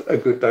not a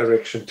good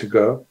direction to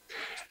go.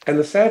 And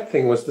the sad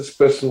thing was this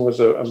person was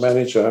a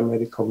manager, a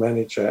medical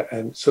manager,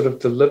 and sort of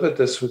delivered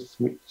this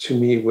to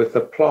me with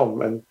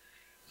aplomb and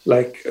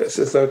like as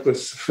though it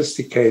was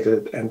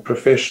sophisticated and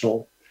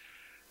professional.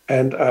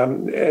 And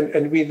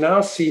we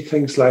now see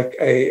things like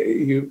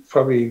you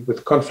probably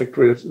with conflict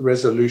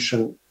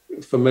resolution,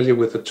 familiar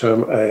with the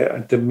term a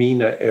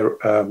demeanor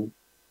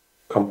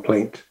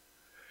complaint,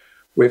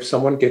 where if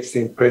someone gets the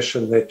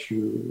impression that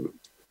you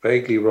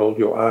vaguely rolled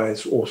your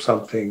eyes or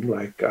something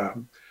like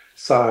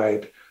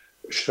sighed,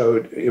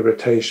 showed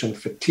irritation,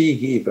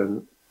 fatigue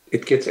even,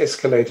 it gets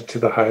escalated to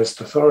the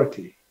highest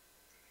authority.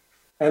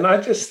 And I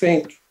just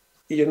think,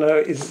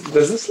 does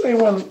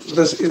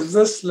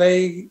this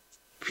lay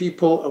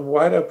people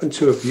wide open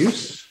to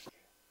abuse?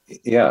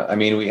 Yeah, I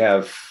mean, we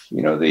have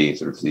the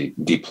sort of the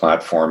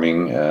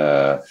deplatforming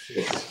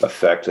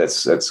effect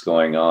that's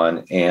going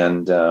on,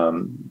 and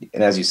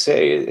as you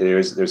say,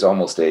 there's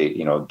almost a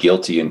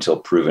guilty until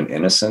proven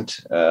innocent,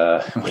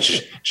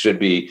 which should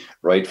be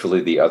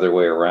rightfully the other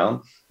way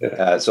around.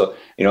 So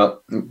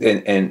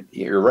and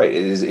you're right.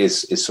 It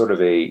is sort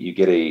of you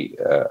get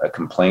a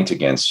complaint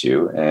against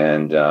you,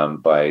 and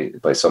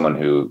by someone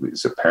who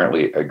is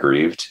apparently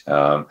aggrieved.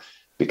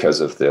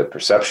 Because of the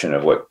perception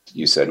of what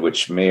you said,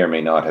 which may or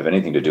may not have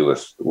anything to do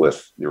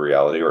with the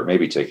reality, or it may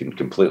be taken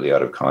completely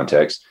out of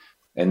context.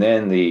 And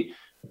then the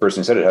person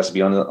who said it has to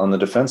be on the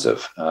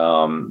defensive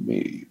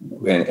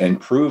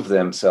and prove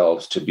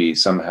themselves to be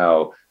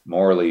somehow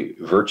morally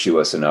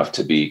virtuous enough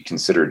to be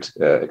considered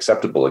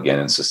acceptable again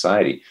in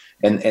society.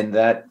 And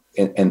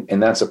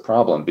that's a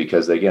problem,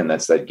 because again,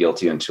 that's that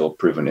guilty until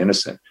proven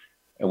innocent.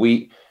 And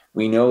we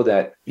know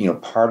that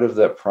part of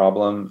the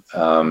problem.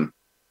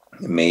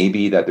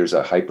 Maybe that there's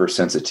a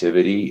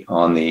hypersensitivity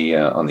on the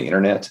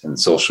internet and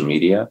social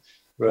media.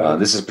 Right.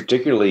 This is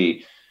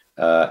particularly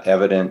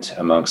evident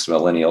amongst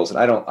millennials, and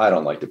I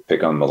don't like to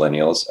pick on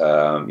millennials.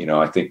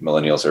 I think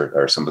millennials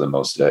are some of the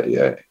most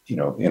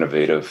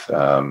innovative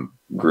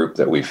group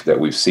that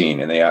we've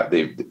seen, and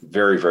they're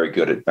very, very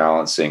good at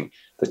balancing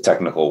the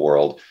technical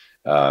world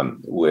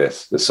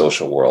with the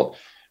social world.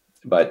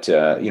 But,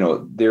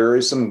 there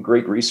is some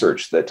great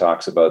research that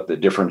talks about the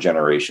different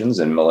generations,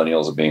 and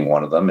millennials being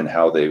one of them, and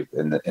how they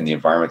in the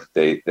environment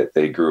that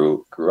they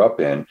grew up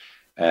in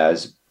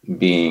as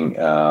being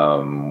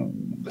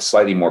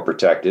slightly more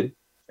protected.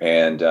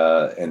 And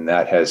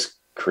that has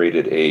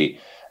created a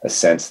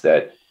sense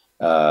that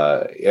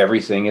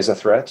everything is a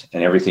threat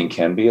and everything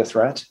can be a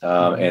threat.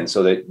 And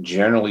so that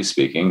generally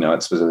speaking, there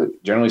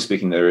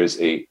is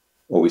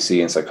what we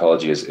see in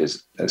psychology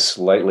is a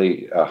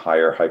slightly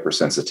higher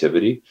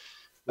hypersensitivity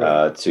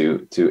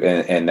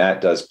and that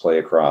does play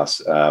across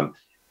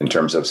in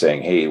terms of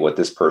saying, hey, what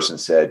this person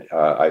said,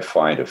 I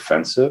find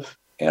offensive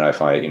and I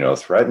find,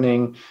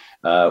 threatening,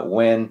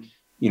 when,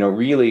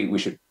 really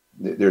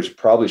there's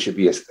probably should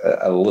be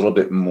a little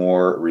bit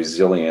more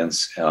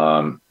resilience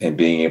in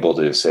being able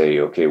to say,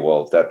 okay,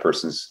 well, that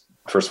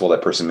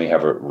person may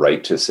have a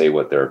right to say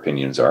what their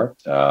opinions are.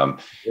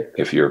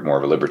 If you're more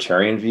of a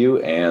libertarian view,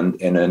 and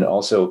then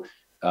also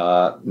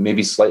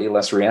maybe slightly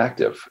less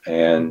reactive.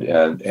 And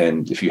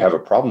if you have a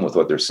problem with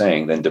what they're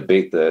saying, then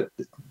debate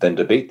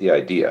the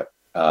idea.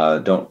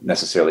 Don't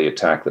necessarily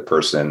attack the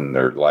person,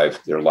 their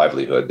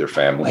livelihood, their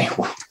family,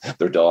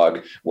 their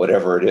dog,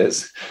 whatever it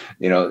is.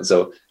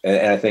 So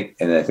and I think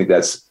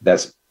that's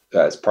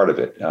part of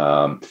it.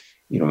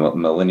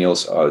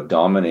 Millennials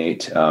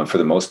dominate for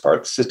the most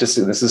part. This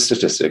is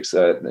statistics.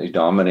 They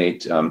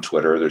dominate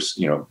Twitter. There's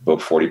about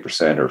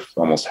 40% or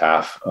almost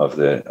half of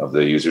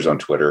the users on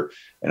Twitter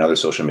and other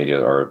social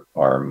media are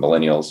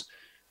millennials.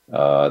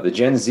 The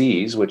Gen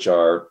Zs, which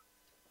are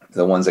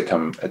the ones that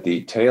come at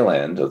the tail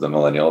end of the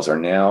millennials, are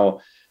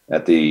now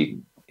at the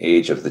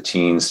age of the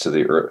teens to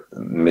the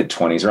mid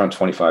 20s, around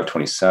 25,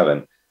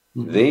 27.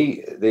 Mm-hmm.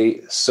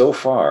 They so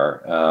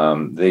far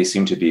they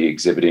seem to be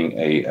exhibiting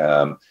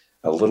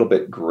a little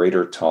bit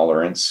greater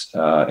tolerance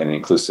and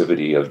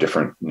inclusivity of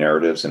different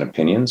narratives and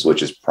opinions,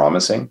 which is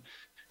promising.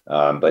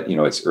 But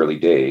it's early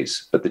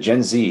days. But the Gen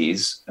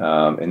Zs,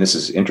 and this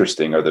is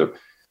interesting,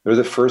 they're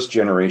the first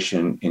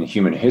generation in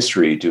human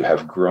history to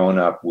have grown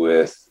up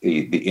with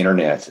the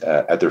internet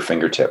at their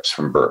fingertips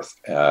from birth,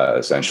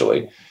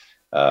 essentially.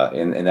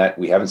 And that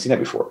we haven't seen that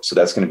before. So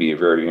that's going to be a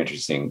very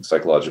interesting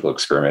psychological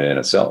experiment in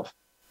itself.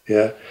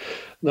 Yeah.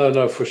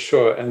 No, for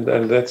sure. And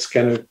that's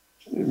going to,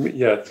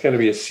 it's going to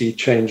be a sea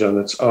change on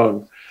its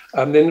own.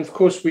 And then, of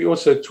course, we're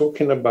also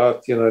talking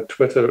about,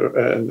 Twitter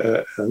and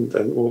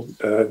all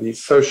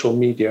these social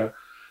media.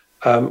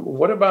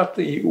 What about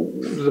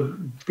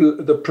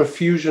the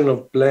profusion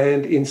of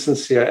bland,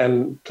 insincere,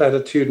 and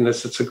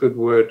platitudinous, it's a good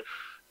word,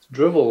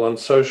 drivel on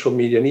social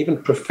media and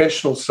even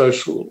professional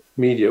social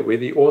media, where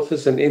the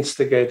authors and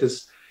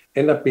instigators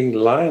end up being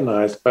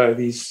lionized by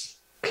these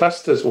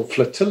clusters or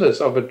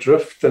flotillas of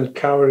adrift and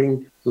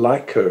cowering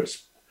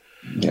likers?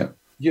 Yeah.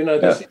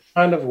 This is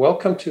kind of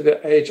welcome to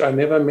the age. I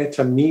never met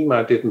a meme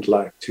I didn't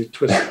like, to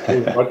twist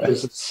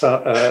Rogers'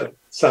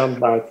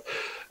 soundbite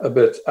a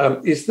bit.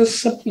 Is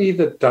this simply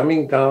the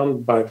dumbing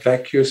down by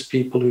vacuous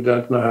people who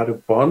don't know how to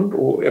bond,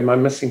 or am I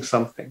missing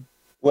something?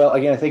 Well,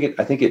 again,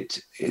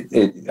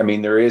 I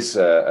mean, there is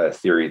a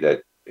theory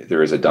that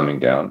there is a dumbing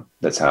down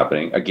that's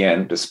happening.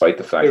 Again, despite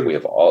the fact that we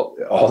have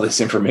all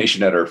this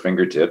information at our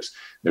fingertips,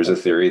 there's a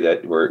theory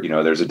that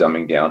there's a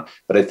dumbing down.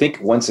 But I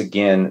think once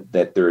again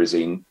that there is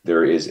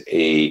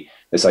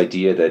this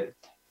idea that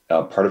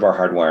part of our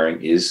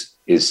hardwiring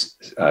is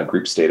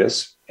group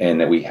status,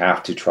 and that we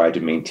have to try to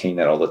maintain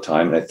that all the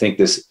time. And I think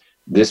this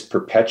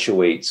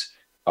perpetuates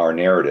our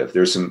narrative.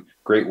 There's some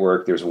great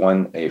work. There's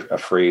a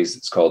phrase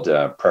that's called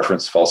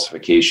preference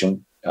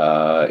falsification.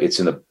 It's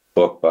in the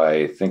book by,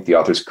 I think the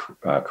author's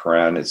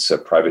Quran. It's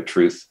Private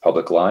Truth,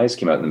 Public Lies.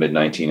 Came out in the mid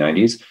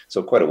 1990s,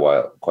 so quite a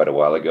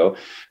while ago.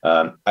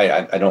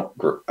 I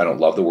don't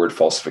love the word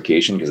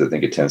falsification, because I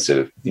think it tends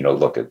to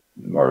look at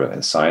more of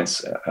a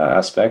science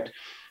aspect,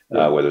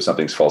 whether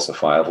something's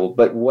falsifiable.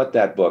 But what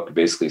that book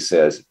basically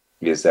says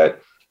is that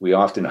we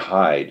often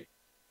hide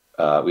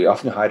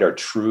our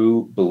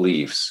true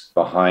beliefs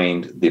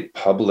behind the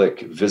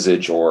public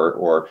visage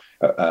or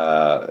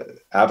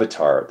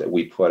avatar that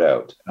we put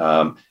out.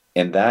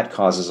 And that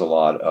causes a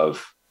lot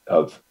of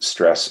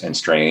stress and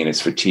strain.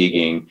 It's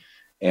fatiguing,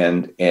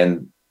 and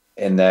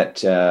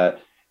that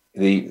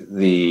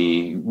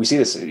we see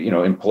this,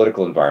 in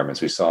political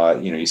environments. We saw,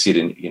 you see it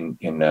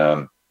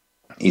in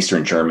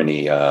Eastern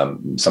Germany,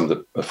 some of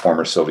the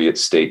former Soviet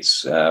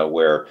states,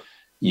 where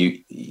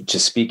to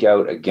speak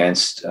out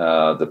against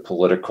the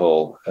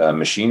political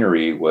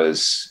machinery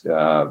was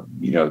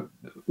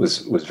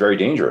very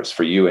dangerous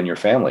for you and your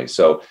family.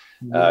 So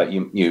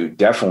you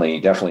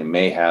definitely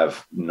may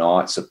have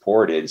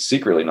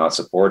secretly not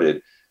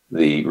supported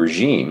the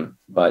regime,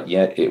 but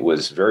yet it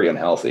was very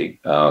unhealthy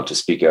to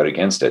speak out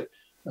against it.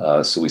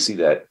 So we see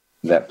that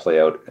play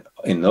out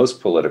in those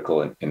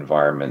political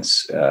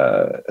environments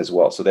as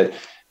well. So that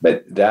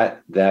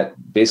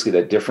basically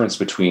that difference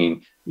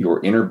between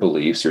your inner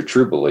beliefs, your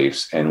true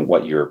beliefs, and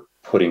what you're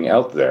putting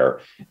out there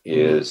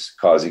is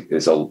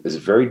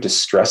very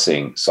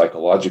distressing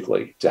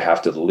psychologically, to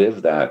have to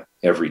live that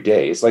every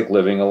day. It's like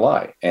living a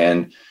lie.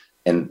 And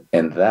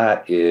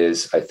that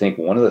is, I think,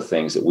 one of the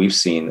things that we've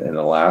seen in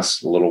the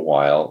last little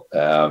while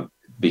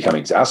become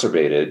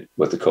exacerbated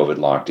with the COVID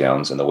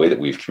lockdowns and the way that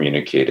we've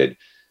communicated.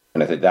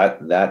 And I think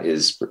that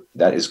is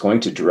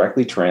going to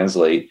directly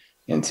translate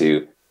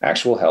into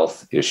actual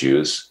health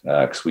issues,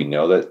 because we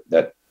know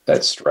that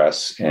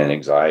stress and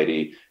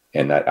anxiety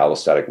and that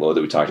allostatic load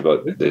that we talked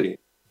about, they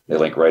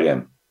link right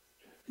in.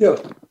 Yeah,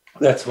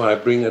 that's why I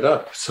bring it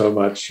up so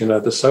much.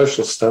 The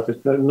social stuff.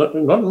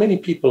 Not many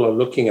people are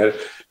looking at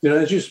it.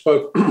 As you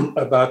spoke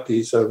about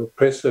these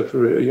repressive,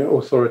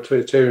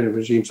 authoritarian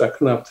regimes, I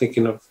couldn't help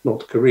thinking of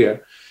North Korea,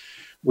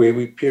 where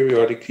we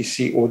periodically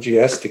see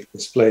orgiastic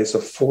displays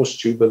of forced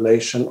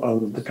jubilation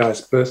on the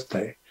guy's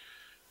birthday.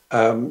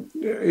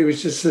 It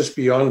was just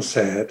beyond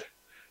sad.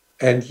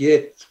 And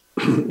yet,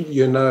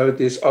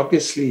 there's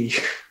obviously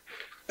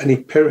an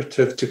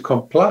imperative to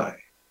comply.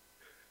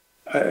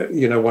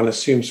 One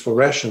assumes for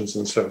rations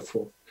and so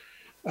forth.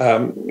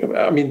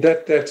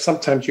 That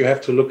sometimes you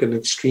have to look at an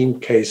extreme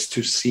case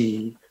to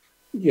see,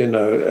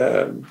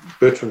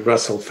 Bertrand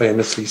Russell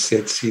famously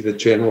said, see the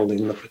general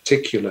in the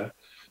particular.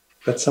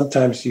 But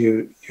sometimes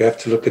you have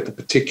to look at the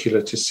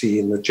particular to see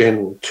in the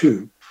general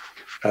too.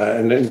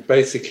 And then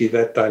basically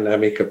that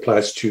dynamic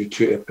applies to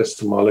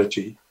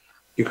epistemology.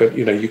 You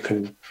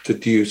can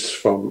deduce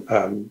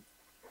from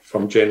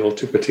general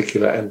to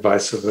particular and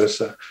vice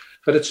versa.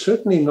 But it's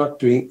certainly not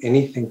doing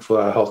anything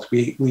for our health.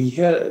 We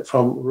hear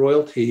from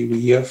royalty, we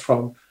hear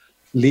from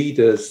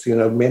leaders,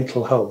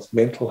 mental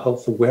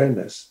health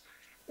awareness.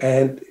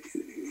 And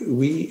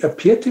we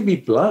appear to be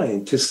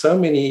blind to so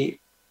many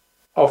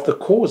of the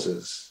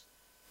causes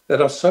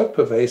that are so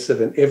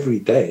pervasive and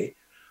everyday.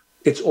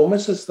 It's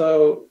almost as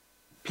though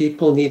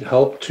people need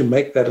help to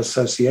make that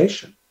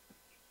association.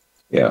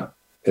 Yeah,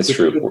 it's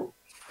true.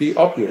 Be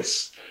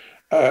obvious.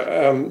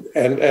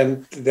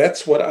 And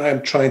that's what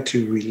I'm trying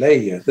to relay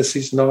here. This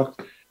is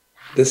not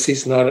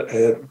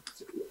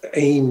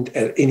aimed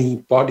at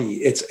anybody.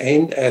 It's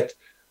aimed at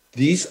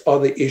these are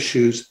the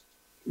issues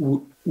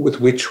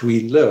with which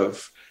we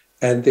live,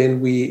 and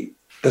then we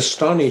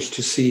astonished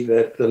to see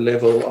that the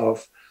level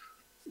of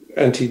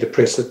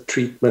antidepressant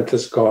treatment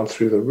has gone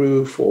through the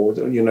roof, or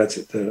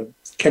the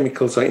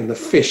chemicals are in the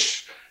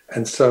fish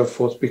and so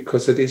forth,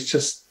 because it is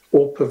just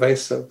all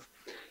pervasive.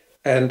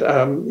 And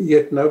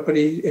yet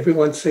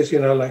everyone says,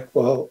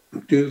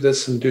 do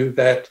this and do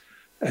that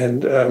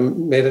and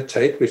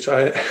meditate, which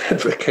I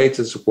advocate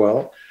as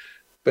well.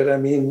 But I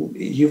mean,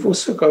 you've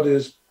also got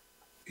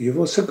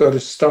to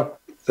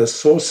stop the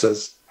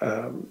sources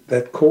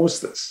that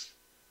cause this,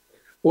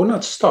 or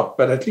not stop,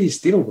 but at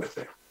least deal with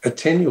them,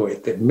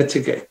 attenuate them,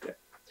 mitigate them.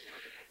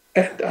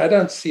 And I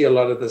don't see a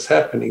lot of this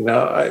happening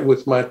now.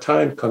 With my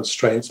time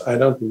constraints, I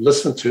don't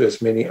listen to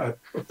as many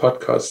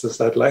podcasts as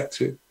I'd like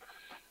to,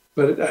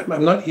 but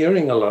I'm not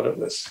hearing a lot of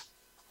this.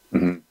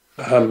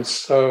 Mm-hmm.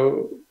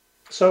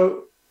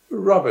 So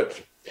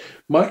Robert,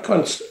 my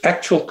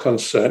actual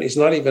concern is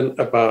not even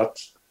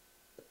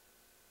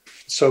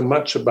so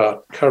much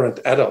about current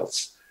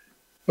adults,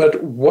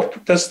 but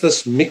what does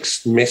this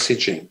mixed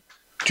messaging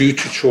do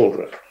to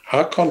children?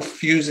 How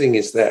confusing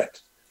is that?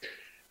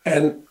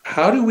 And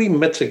how do we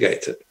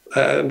mitigate it?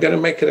 I'm going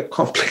to make it a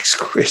complex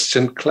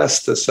question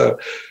cluster, so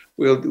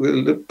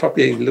we'll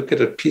probably look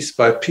at it piece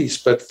by piece.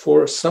 But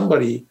for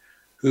somebody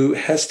who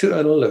has to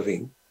earn a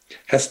living,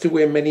 has to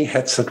wear many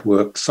hats at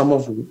work, some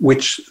of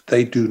which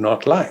they do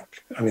not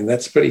like. I mean,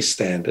 that's pretty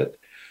standard.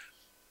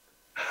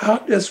 How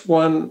does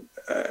one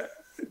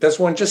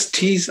just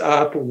tease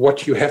out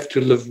what you have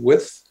to live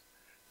with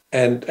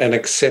and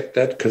accept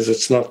that because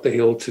it's not the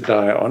hill to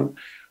die on?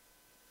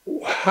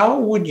 How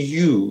would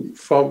you,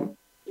 from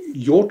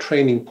your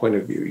training point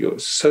of view, your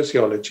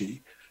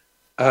sociology,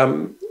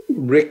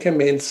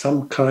 recommend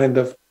some kind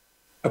of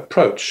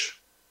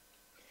approach?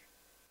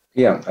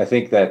 Yeah, I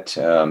think that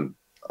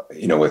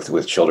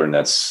with children,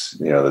 that's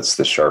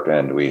the sharp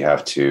end. We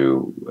have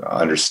to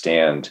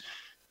understand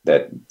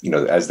that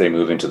as they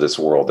move into this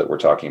world that we're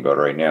talking about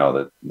right now,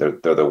 that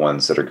they're the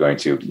ones that are going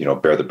to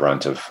bear the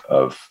brunt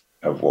of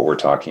what we're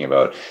talking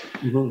about.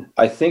 Mm-hmm.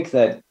 I think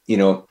that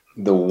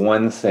the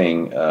one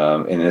thing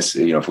in this,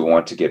 if we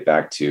want to get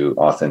back to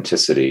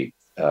authenticity,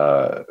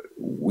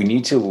 we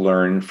need to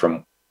learn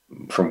from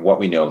what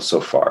we know so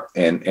far,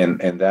 and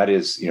that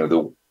is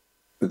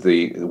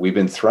we've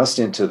been thrust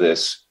into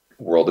this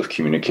world of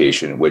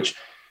communication, which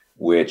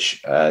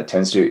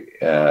tends to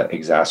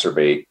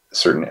exacerbate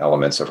certain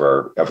elements of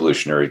our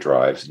evolutionary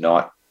drives,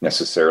 not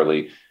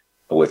necessarily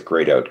with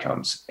great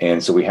outcomes.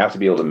 And so we have to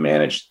be able to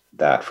manage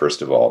that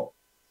first of all.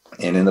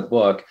 And in the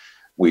book,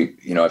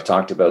 I've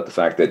talked about the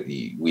fact that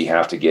we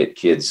have to get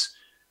kids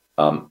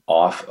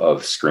off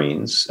of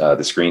screens,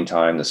 the screen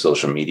time, the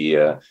social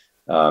media.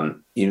 There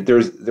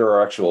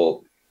are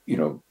actual,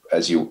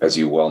 as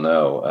you well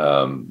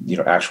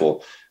know,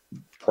 actual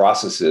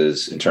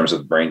processes in terms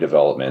of brain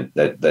development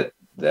that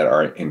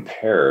are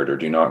impaired or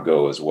do not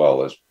go as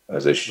well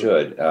as they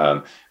should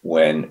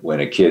when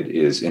a kid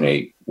is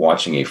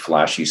watching a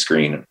flashy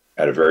screen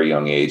at a very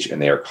young age and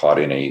they are caught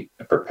in a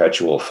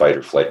perpetual fight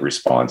or flight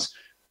response.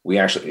 We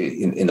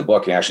actually, in the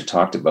book, I actually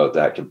talked about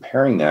that,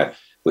 comparing that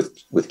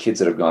with kids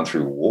that have gone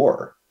through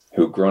war,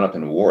 who've grown up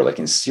in war, like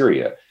in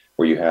Syria,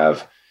 where you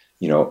have,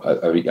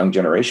 a young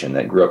generation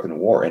that grew up in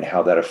war, and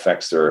how that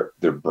affects their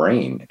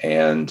brain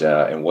and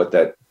what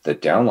the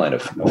downline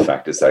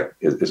effect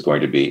is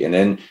going to be. And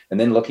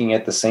then looking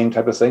at the same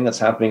type of thing that's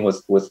happening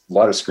with a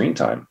lot of screen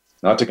time,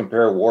 not to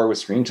compare war with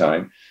screen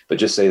time, but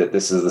just say that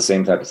this is the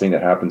same type of thing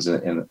that happens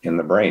in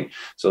the brain.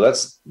 So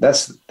that's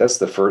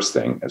the first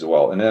thing as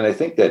well. And then I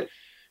think that,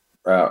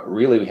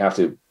 really, we have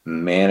to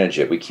manage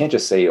it. We can't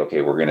just say,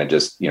 okay, we're going to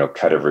just,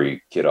 cut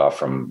every kid off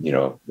from,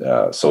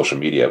 social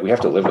media. We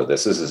have to live with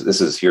this.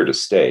 This is here to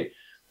stay.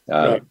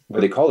 Right.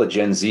 But they call the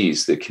Gen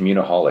Zs the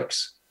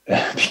communaholics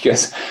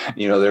because,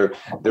 they're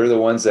the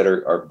ones that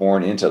are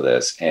born into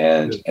this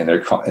and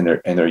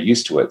they're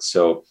used to it.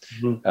 So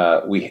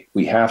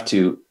we have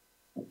to,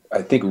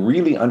 I think,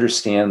 really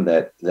understand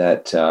that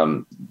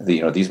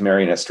these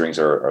marionette strings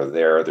are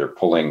there. They're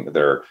pulling.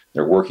 They're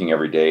working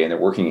every day, and they're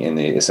working in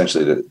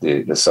essentially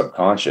the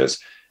subconscious.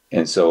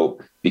 And so,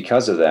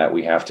 because of that,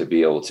 we have to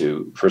be able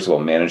to, first of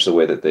all, manage the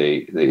way that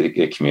they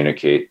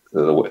communicate,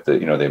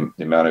 the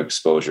amount of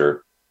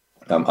exposure,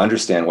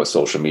 understand what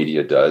social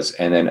media does,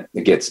 and then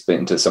it gets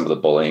into some of the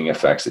bullying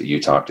effects that you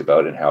talked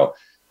about and how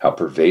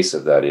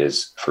pervasive that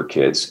is for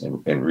kids,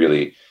 and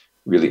really,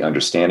 really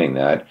understanding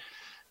that.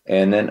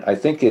 And then I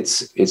think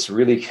it's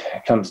really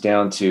comes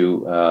down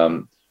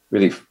to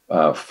really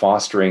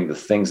fostering the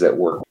things that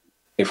work.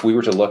 If we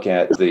were to look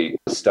at the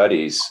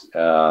studies,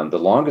 the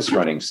longest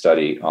running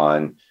study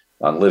on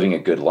living a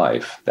good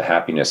life, the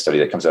happiness study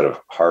that comes out of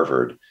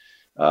Harvard,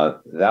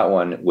 that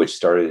one, which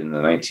started in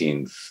the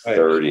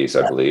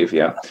 1930s, I believe.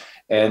 Yeah.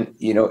 And,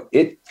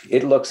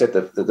 it looks at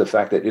the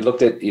fact that it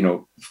looked at,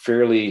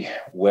 fairly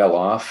well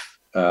off.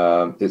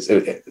 In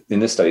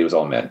this study, it was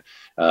all men.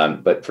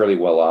 But fairly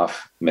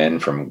well-off men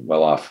from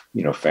well-off,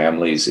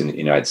 families in the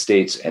United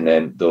States, and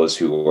then those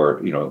who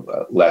were,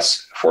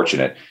 less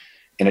fortunate,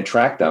 and it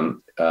tracked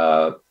them.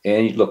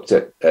 And you looked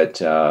at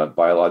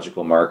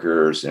biological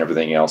markers and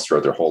everything else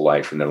throughout their whole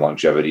life and their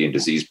longevity and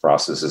disease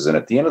processes. And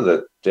at the end of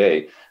the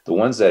day, the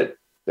ones that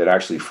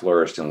actually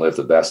flourished and lived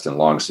the best and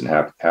longest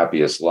and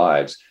happiest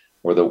lives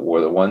were the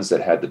ones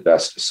that had the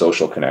best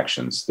social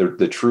connections.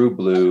 The true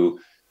blue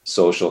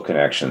social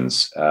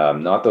connections,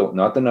 not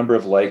the number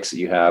of likes that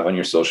you have on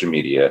your social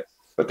media,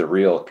 but the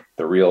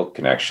real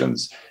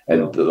connections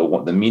and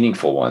the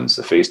meaningful ones,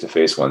 the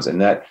face-to-face ones.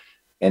 And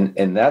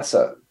And that's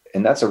a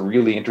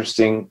really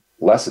interesting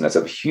lesson. That's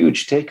a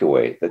huge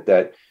takeaway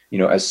that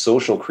as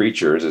social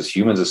creatures, as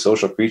humans, as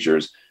social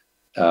creatures,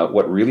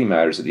 what really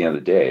matters at the end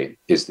of the day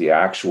is the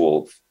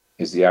actual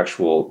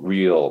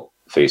real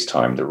face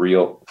time, the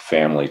real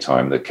family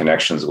time, the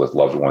connections with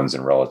loved ones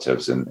and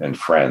relatives and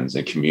friends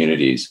and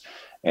communities,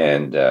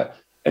 and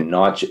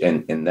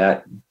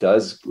that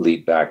does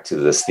lead back to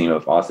this theme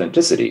of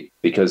authenticity,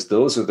 because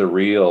those are the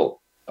real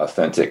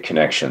authentic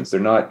connections. They're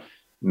not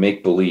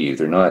make believe.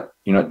 You're not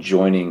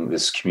joining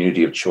this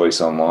community of choice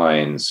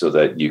online so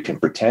that you can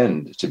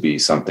pretend to be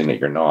something that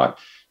you're not.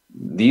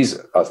 These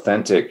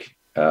authentic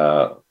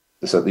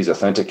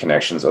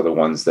connections are the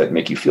ones that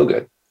make you feel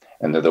good,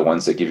 and they're the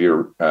ones that give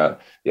you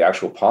the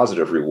actual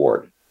positive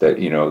reward. That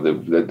the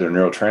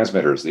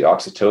neurotransmitters, the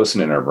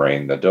oxytocin in our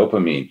brain, the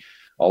dopamine,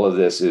 all of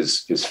this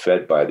is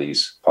fed by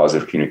these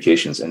positive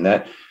communications, and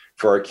that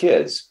for our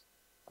kids.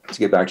 To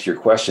get back to your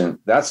question,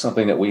 that's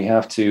something we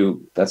have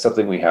to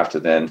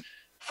then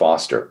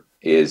foster,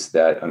 is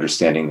that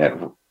understanding that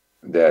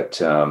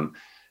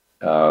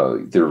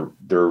the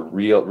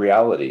real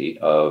reality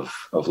of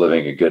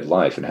living a good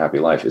life and happy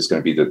life is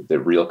going to be the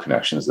real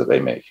connections that they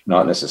make,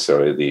 not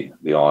necessarily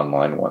the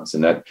online ones.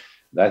 And that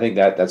I think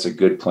that's a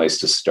good place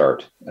to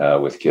start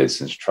with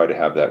kids, and to try to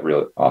have that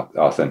real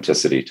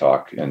authenticity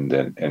talk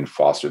and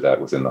foster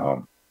that within the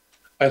home.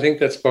 I think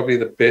that's probably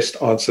the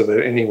best answer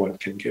that anyone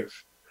can give,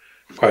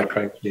 quite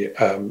frankly,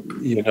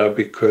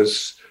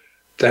 because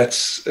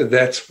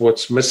that's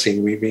what's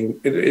missing.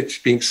 It's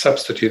being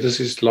substituted. This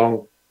is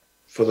long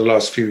for the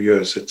last few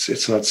years.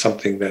 It's not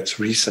something that's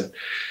recent.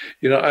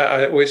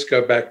 I always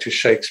go back to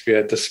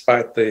Shakespeare,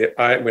 despite the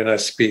odd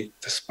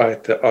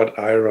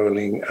eye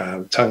rolling,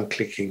 tongue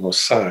clicking or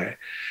sigh,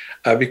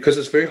 because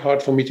it's very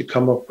hard for me to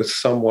come up with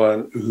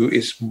someone who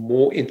is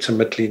more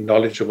intimately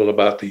knowledgeable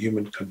about the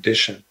human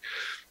condition.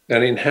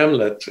 And in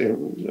Hamlet, in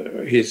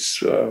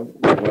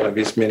one of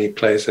his many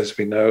plays, as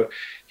we know,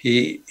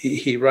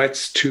 he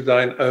writes, "To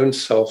thine own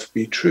self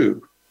be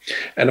true."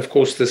 And of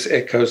course, this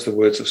echoes the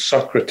words of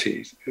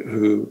Socrates,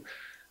 who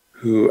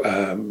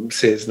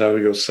says, "Know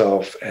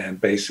yourself,"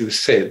 and basically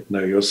said,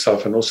 "Know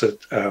yourself," and also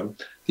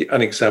the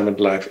unexamined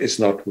life is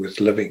not worth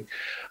living.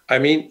 I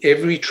mean,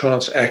 every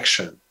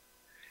transaction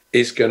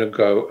is going to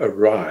go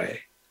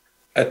awry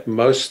at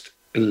most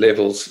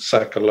levels,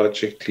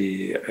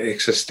 psychologically,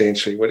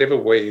 existentially, whatever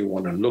way you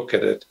want to look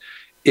at it,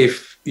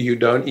 if you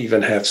don't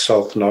even have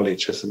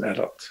self-knowledge as an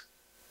adult.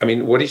 I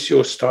mean, what is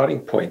your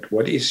starting point?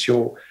 What is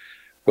your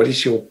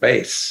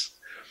base?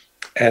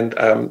 And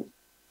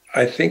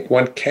I think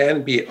one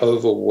can be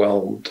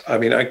overwhelmed. I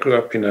mean, I grew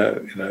up in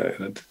a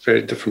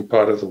very different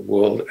part of the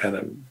world, and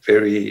a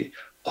very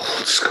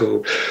old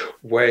school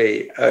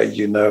way,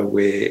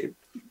 where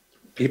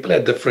people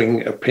had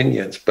differing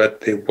opinions,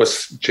 but there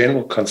was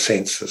general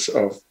consensus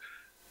of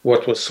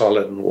what was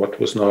solid and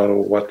what was not,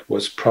 or what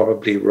was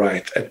probably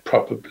right and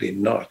probably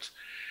not.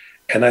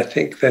 And I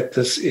think that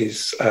this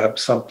is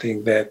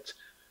something that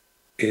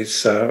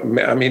is,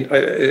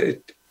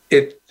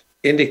 it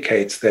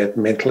indicates that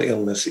mental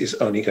illness is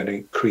only going to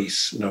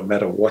increase no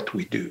matter what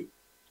we do.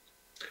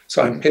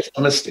 So I'm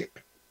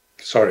pessimistic.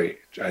 Sorry,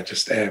 I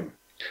just am.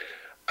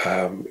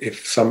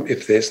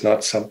 If there's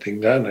not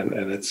something done,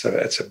 and it's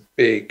a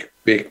big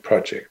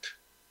project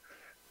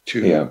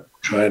to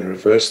try and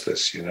reverse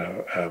this,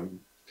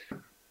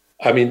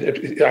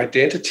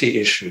 identity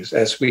issues,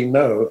 as we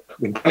know,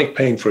 in chronic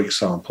pain, for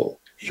example,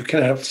 you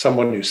can have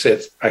someone who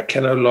says, "I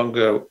can no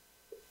longer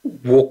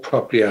walk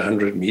properly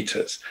 100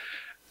 meters."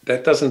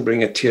 That doesn't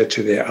bring a tear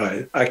to their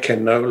eye. I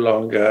can no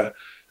longer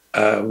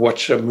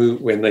watch a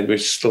movie when they were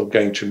still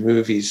going to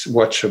movies,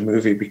 watch a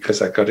movie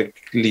because I got to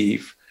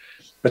leave.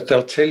 But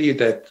they'll tell you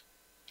that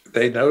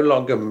they no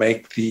longer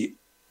make the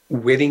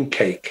wedding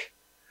cake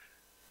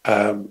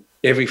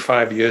every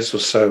 5 years or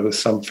so with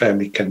some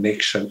family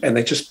connection, and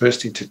they just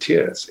burst into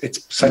tears.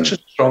 It's such a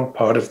strong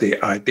part of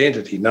their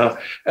identity. Now,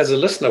 as a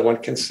listener, one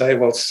can say,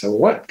 well, so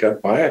what? Go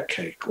buy a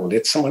cake or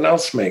let someone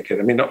else make it.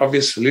 I mean, an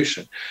obvious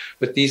solution.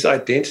 But these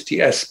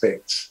identity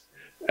aspects,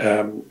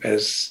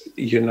 as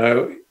you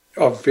know,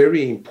 are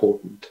very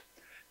important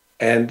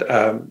and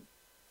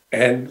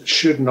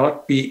should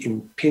not be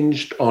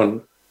impinged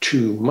on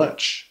too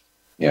much.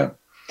 Yeah.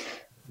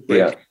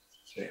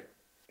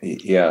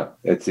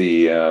 It's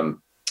the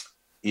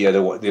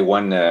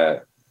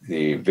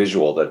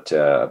visual that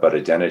about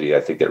identity,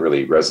 I think that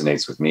really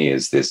resonates with me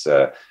is this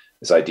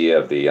idea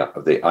of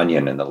the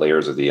onion and the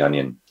layers of the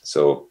onion.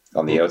 So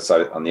on the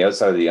outside of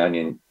the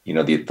onion,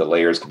 the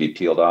layers can be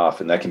peeled off,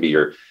 and that can be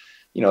your,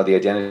 the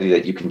identity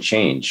that you can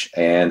change,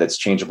 and that's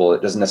changeable.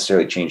 It doesn't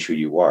necessarily change who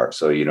you are.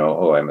 So,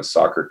 I'm a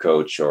soccer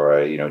coach, or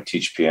I,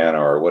 teach piano,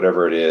 or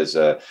whatever it is,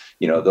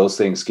 those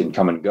things can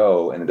come and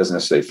go, and it doesn't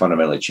necessarily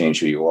fundamentally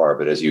change who you are.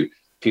 But as you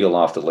peel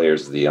off the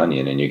layers of the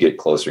onion and you get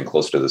closer and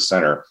closer to the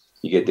center,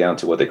 you get down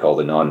to what they call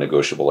the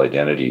non-negotiable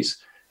identities.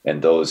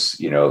 And those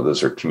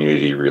are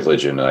community,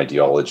 religion,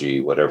 ideology,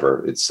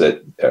 whatever, it's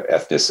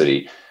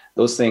ethnicity.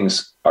 Those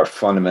things are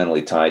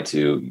fundamentally tied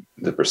to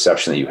the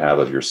perception that you have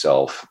of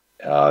yourself.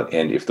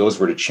 And if those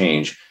were to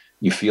change,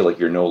 you feel like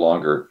you're no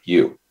longer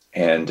you.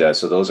 And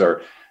so those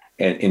are,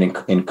 and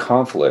in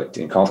conflict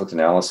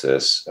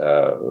analysis,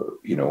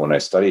 when I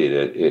studied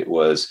it, it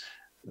was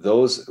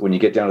those, when you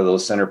get down to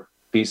those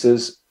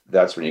centerpieces,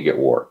 that's when you get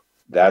war.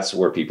 That's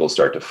where people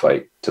start to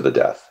fight to the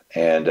death.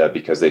 And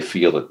because they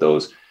feel that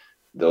those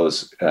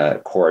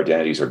core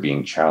identities are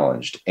being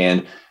challenged.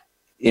 And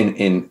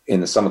in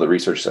some of the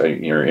research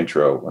in your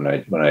intro, when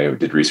I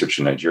did research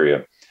in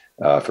Nigeria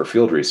for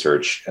field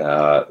research,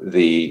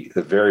 the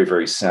very,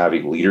 very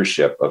savvy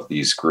leadership of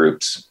these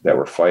groups that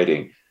were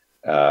fighting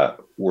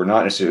were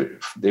not necessarily,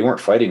 they weren't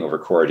fighting over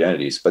core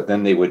identities, but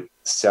then they would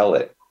sell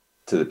it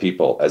to the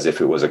people as if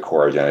it was a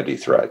core identity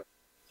threat.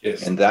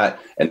 Yes. And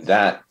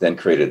that then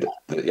created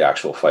the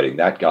actual fighting.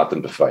 That got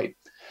them to fight.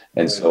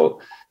 And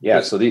so,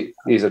 so these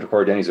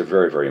core identities are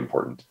very, very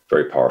important,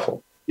 very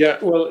powerful. Yeah,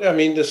 well, I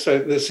mean,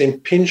 this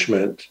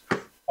impingement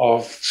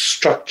of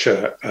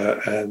structure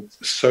and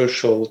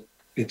social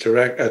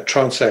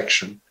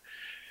transaction.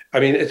 I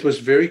mean, it was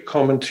very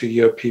common to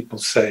hear people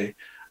say,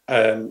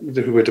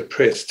 who were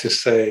depressed, to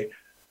say,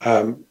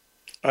 they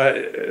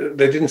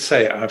didn't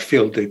say, I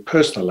feel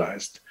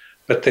depersonalized,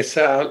 but they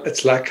say,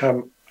 it's like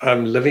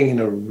I'm living in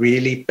a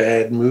really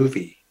bad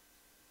movie.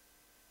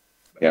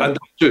 Yeah.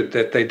 Understood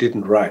that they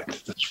didn't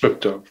write the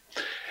script of.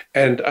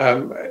 And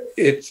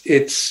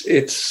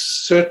it's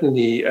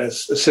certainly a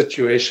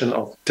situation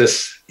of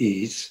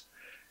dis-ease.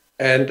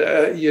 And,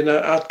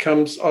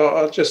 outcomes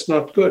are just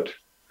not good.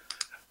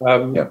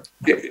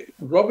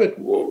 Robert,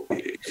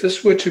 if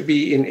this were to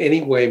be in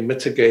any way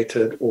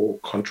mitigated or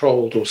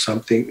controlled or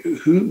something,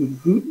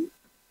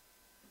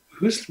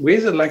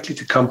 where's it likely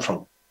to come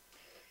from?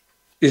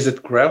 Is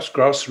it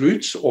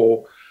grassroots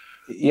or?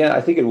 Yeah,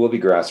 I think it will be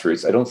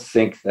grassroots. I don't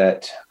think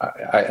that.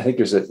 I think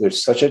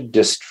there's such a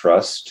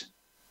distrust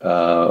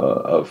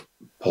of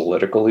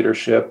political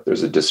leadership.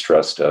 There's a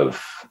distrust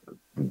of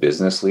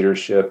business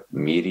leadership,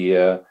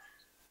 media,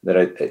 that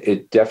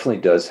it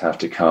definitely does have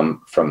to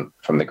come from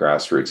the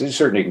grassroots. It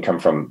certainly can come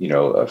from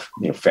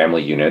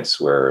family units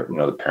where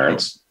the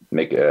parents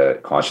make a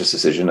conscious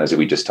decision, as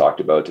we just talked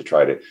about, to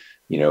try to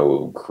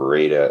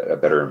create a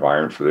better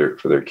environment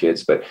for their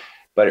kids, but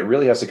it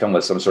really has to come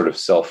with some sort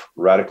of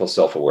radical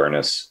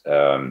self-awareness.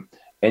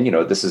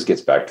 This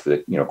gets back to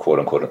the, quote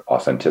unquote,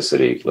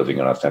 authenticity, living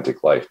an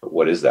authentic life. But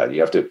what is that?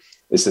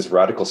 It's this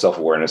radical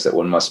self-awareness that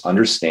one must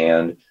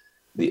understand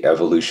the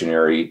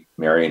evolutionary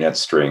marionette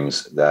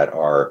strings that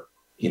are,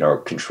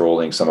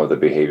 controlling some of the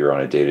behavior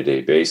on a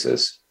day-to-day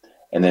basis,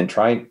 and then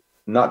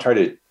not try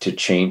to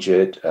change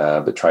it,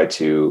 but try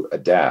to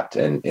adapt.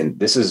 And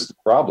this is the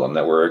problem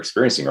that we're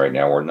experiencing right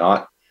now. We're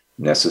not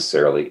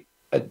necessarily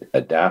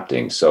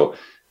adapting. So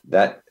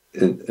that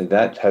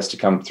has to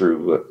come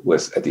through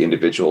with at the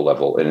individual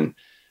level. And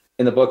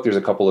in the book, there's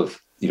a couple of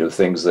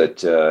things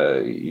that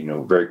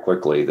very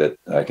quickly that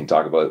I can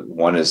talk about.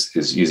 One is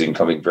using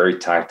something very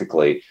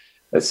tactically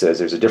that says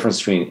there's a difference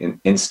between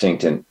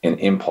instinct and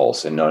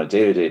impulse. And on a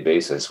day-to-day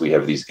basis, we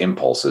have these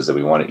impulses that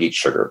we want to eat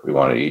sugar, we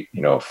want to eat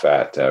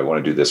fat, we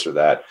want to do this or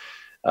that.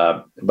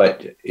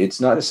 But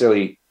it's not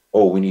necessarily,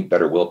 we need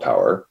better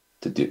willpower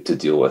to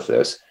deal with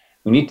this.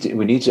 We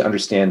need to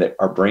understand that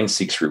our brain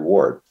seeks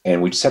reward,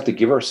 and we just have to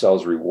give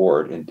ourselves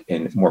reward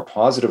in more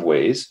positive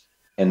ways,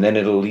 and then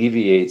it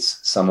alleviates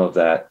some of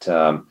that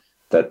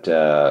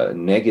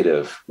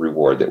negative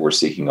reward that we're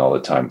seeking all the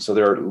time. So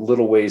there are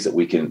little ways that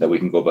we can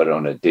go about it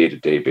on a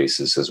day-to-day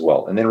basis as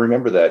well. And then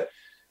remember that,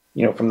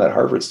 from that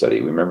Harvard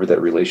study, remember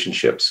that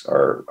relationships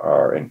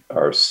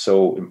are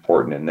so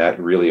important, and that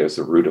really is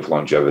the root of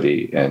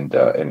longevity and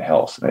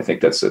health. And I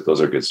think those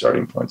are good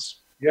starting points.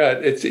 Yeah,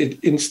 it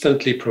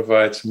instantly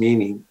provides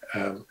meaning,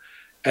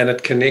 and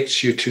it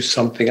connects you to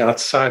something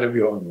outside of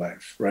your own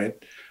life, right?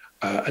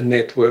 A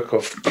network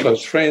of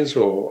close friends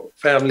or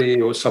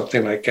family or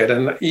something like that.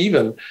 And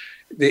even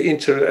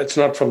it's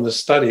not from the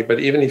study,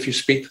 but even if you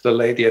speak to the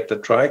lady at the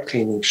dry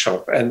cleaning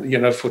shop and,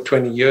 for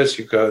 20 years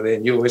you go there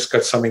and you always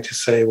got something to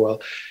say,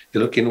 well,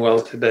 you're looking well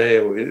today,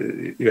 or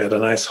you had a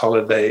nice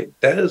holiday.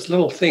 Those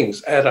little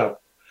things add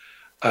up.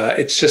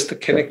 It's just the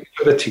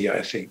connectivity,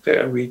 I think.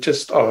 We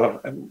just are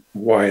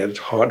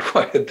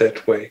hardwired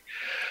that way.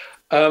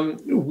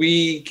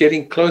 We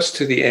getting close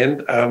to the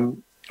end.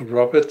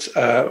 Robert,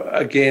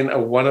 again, a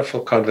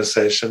wonderful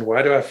conversation.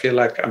 Why do I feel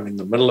like I'm in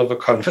the middle of a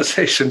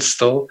conversation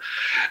still?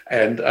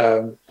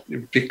 And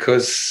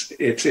because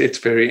it's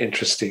very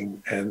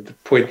interesting, and the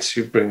points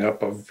you bring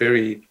up are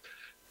very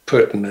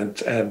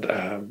pertinent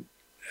and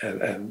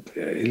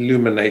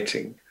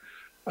illuminating.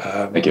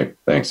 Thank you.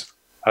 Thanks.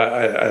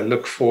 I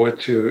look forward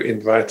to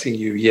inviting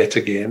you yet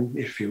again,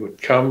 if you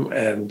would come.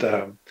 And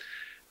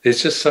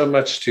there's just so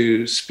much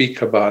to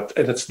speak about.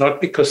 And it's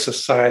not because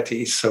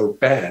society is so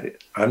bad.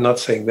 I'm not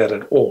saying that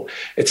at all.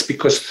 It's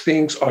because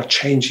things are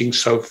changing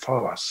so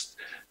fast.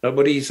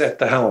 Nobody's at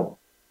the helm.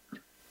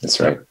 That's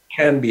right. Nobody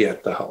can be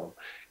at the helm.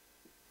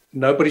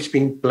 Nobody's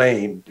being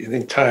blamed in the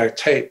entire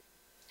tape.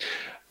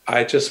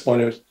 I just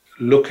want to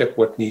look at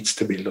what needs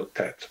to be looked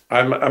at.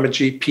 I'm a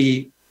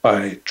GP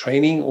by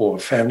training, or a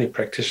family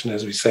practitioner,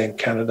 as we say in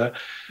Canada.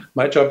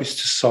 My job is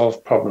to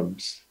solve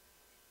problems.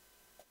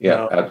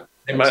 Yeah,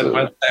 they might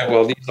say,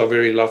 well, these are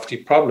very lofty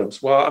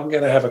problems. Well, I'm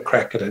going to have a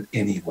crack at it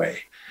anyway.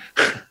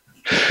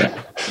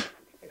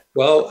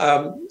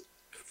 Well,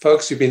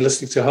 folks, you've been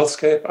listening to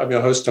Healthscape. I'm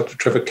your host, Dr.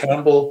 Trevor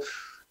Campbell.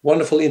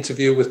 Wonderful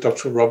interview with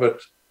Dr.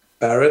 Robert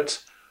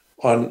Barrett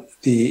on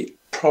the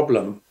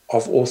problem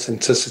of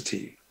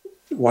authenticity,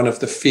 one of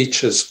the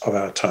features of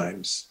our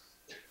times.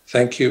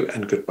 Thank you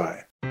and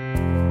goodbye.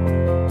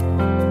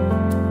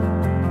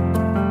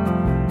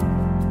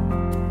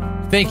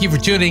 Thank you for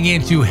tuning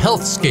in to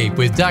Healthscape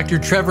with Dr.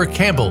 Trevor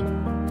Campbell.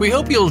 We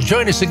hope you'll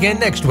join us again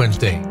next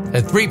Wednesday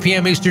at 3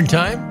 p.m. Eastern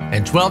Time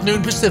and 12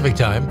 noon Pacific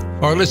Time,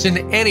 or listen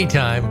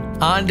anytime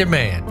on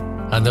demand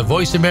on the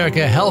Voice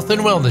America Health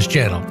and Wellness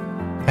Channel.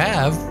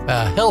 Have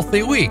a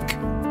healthy week.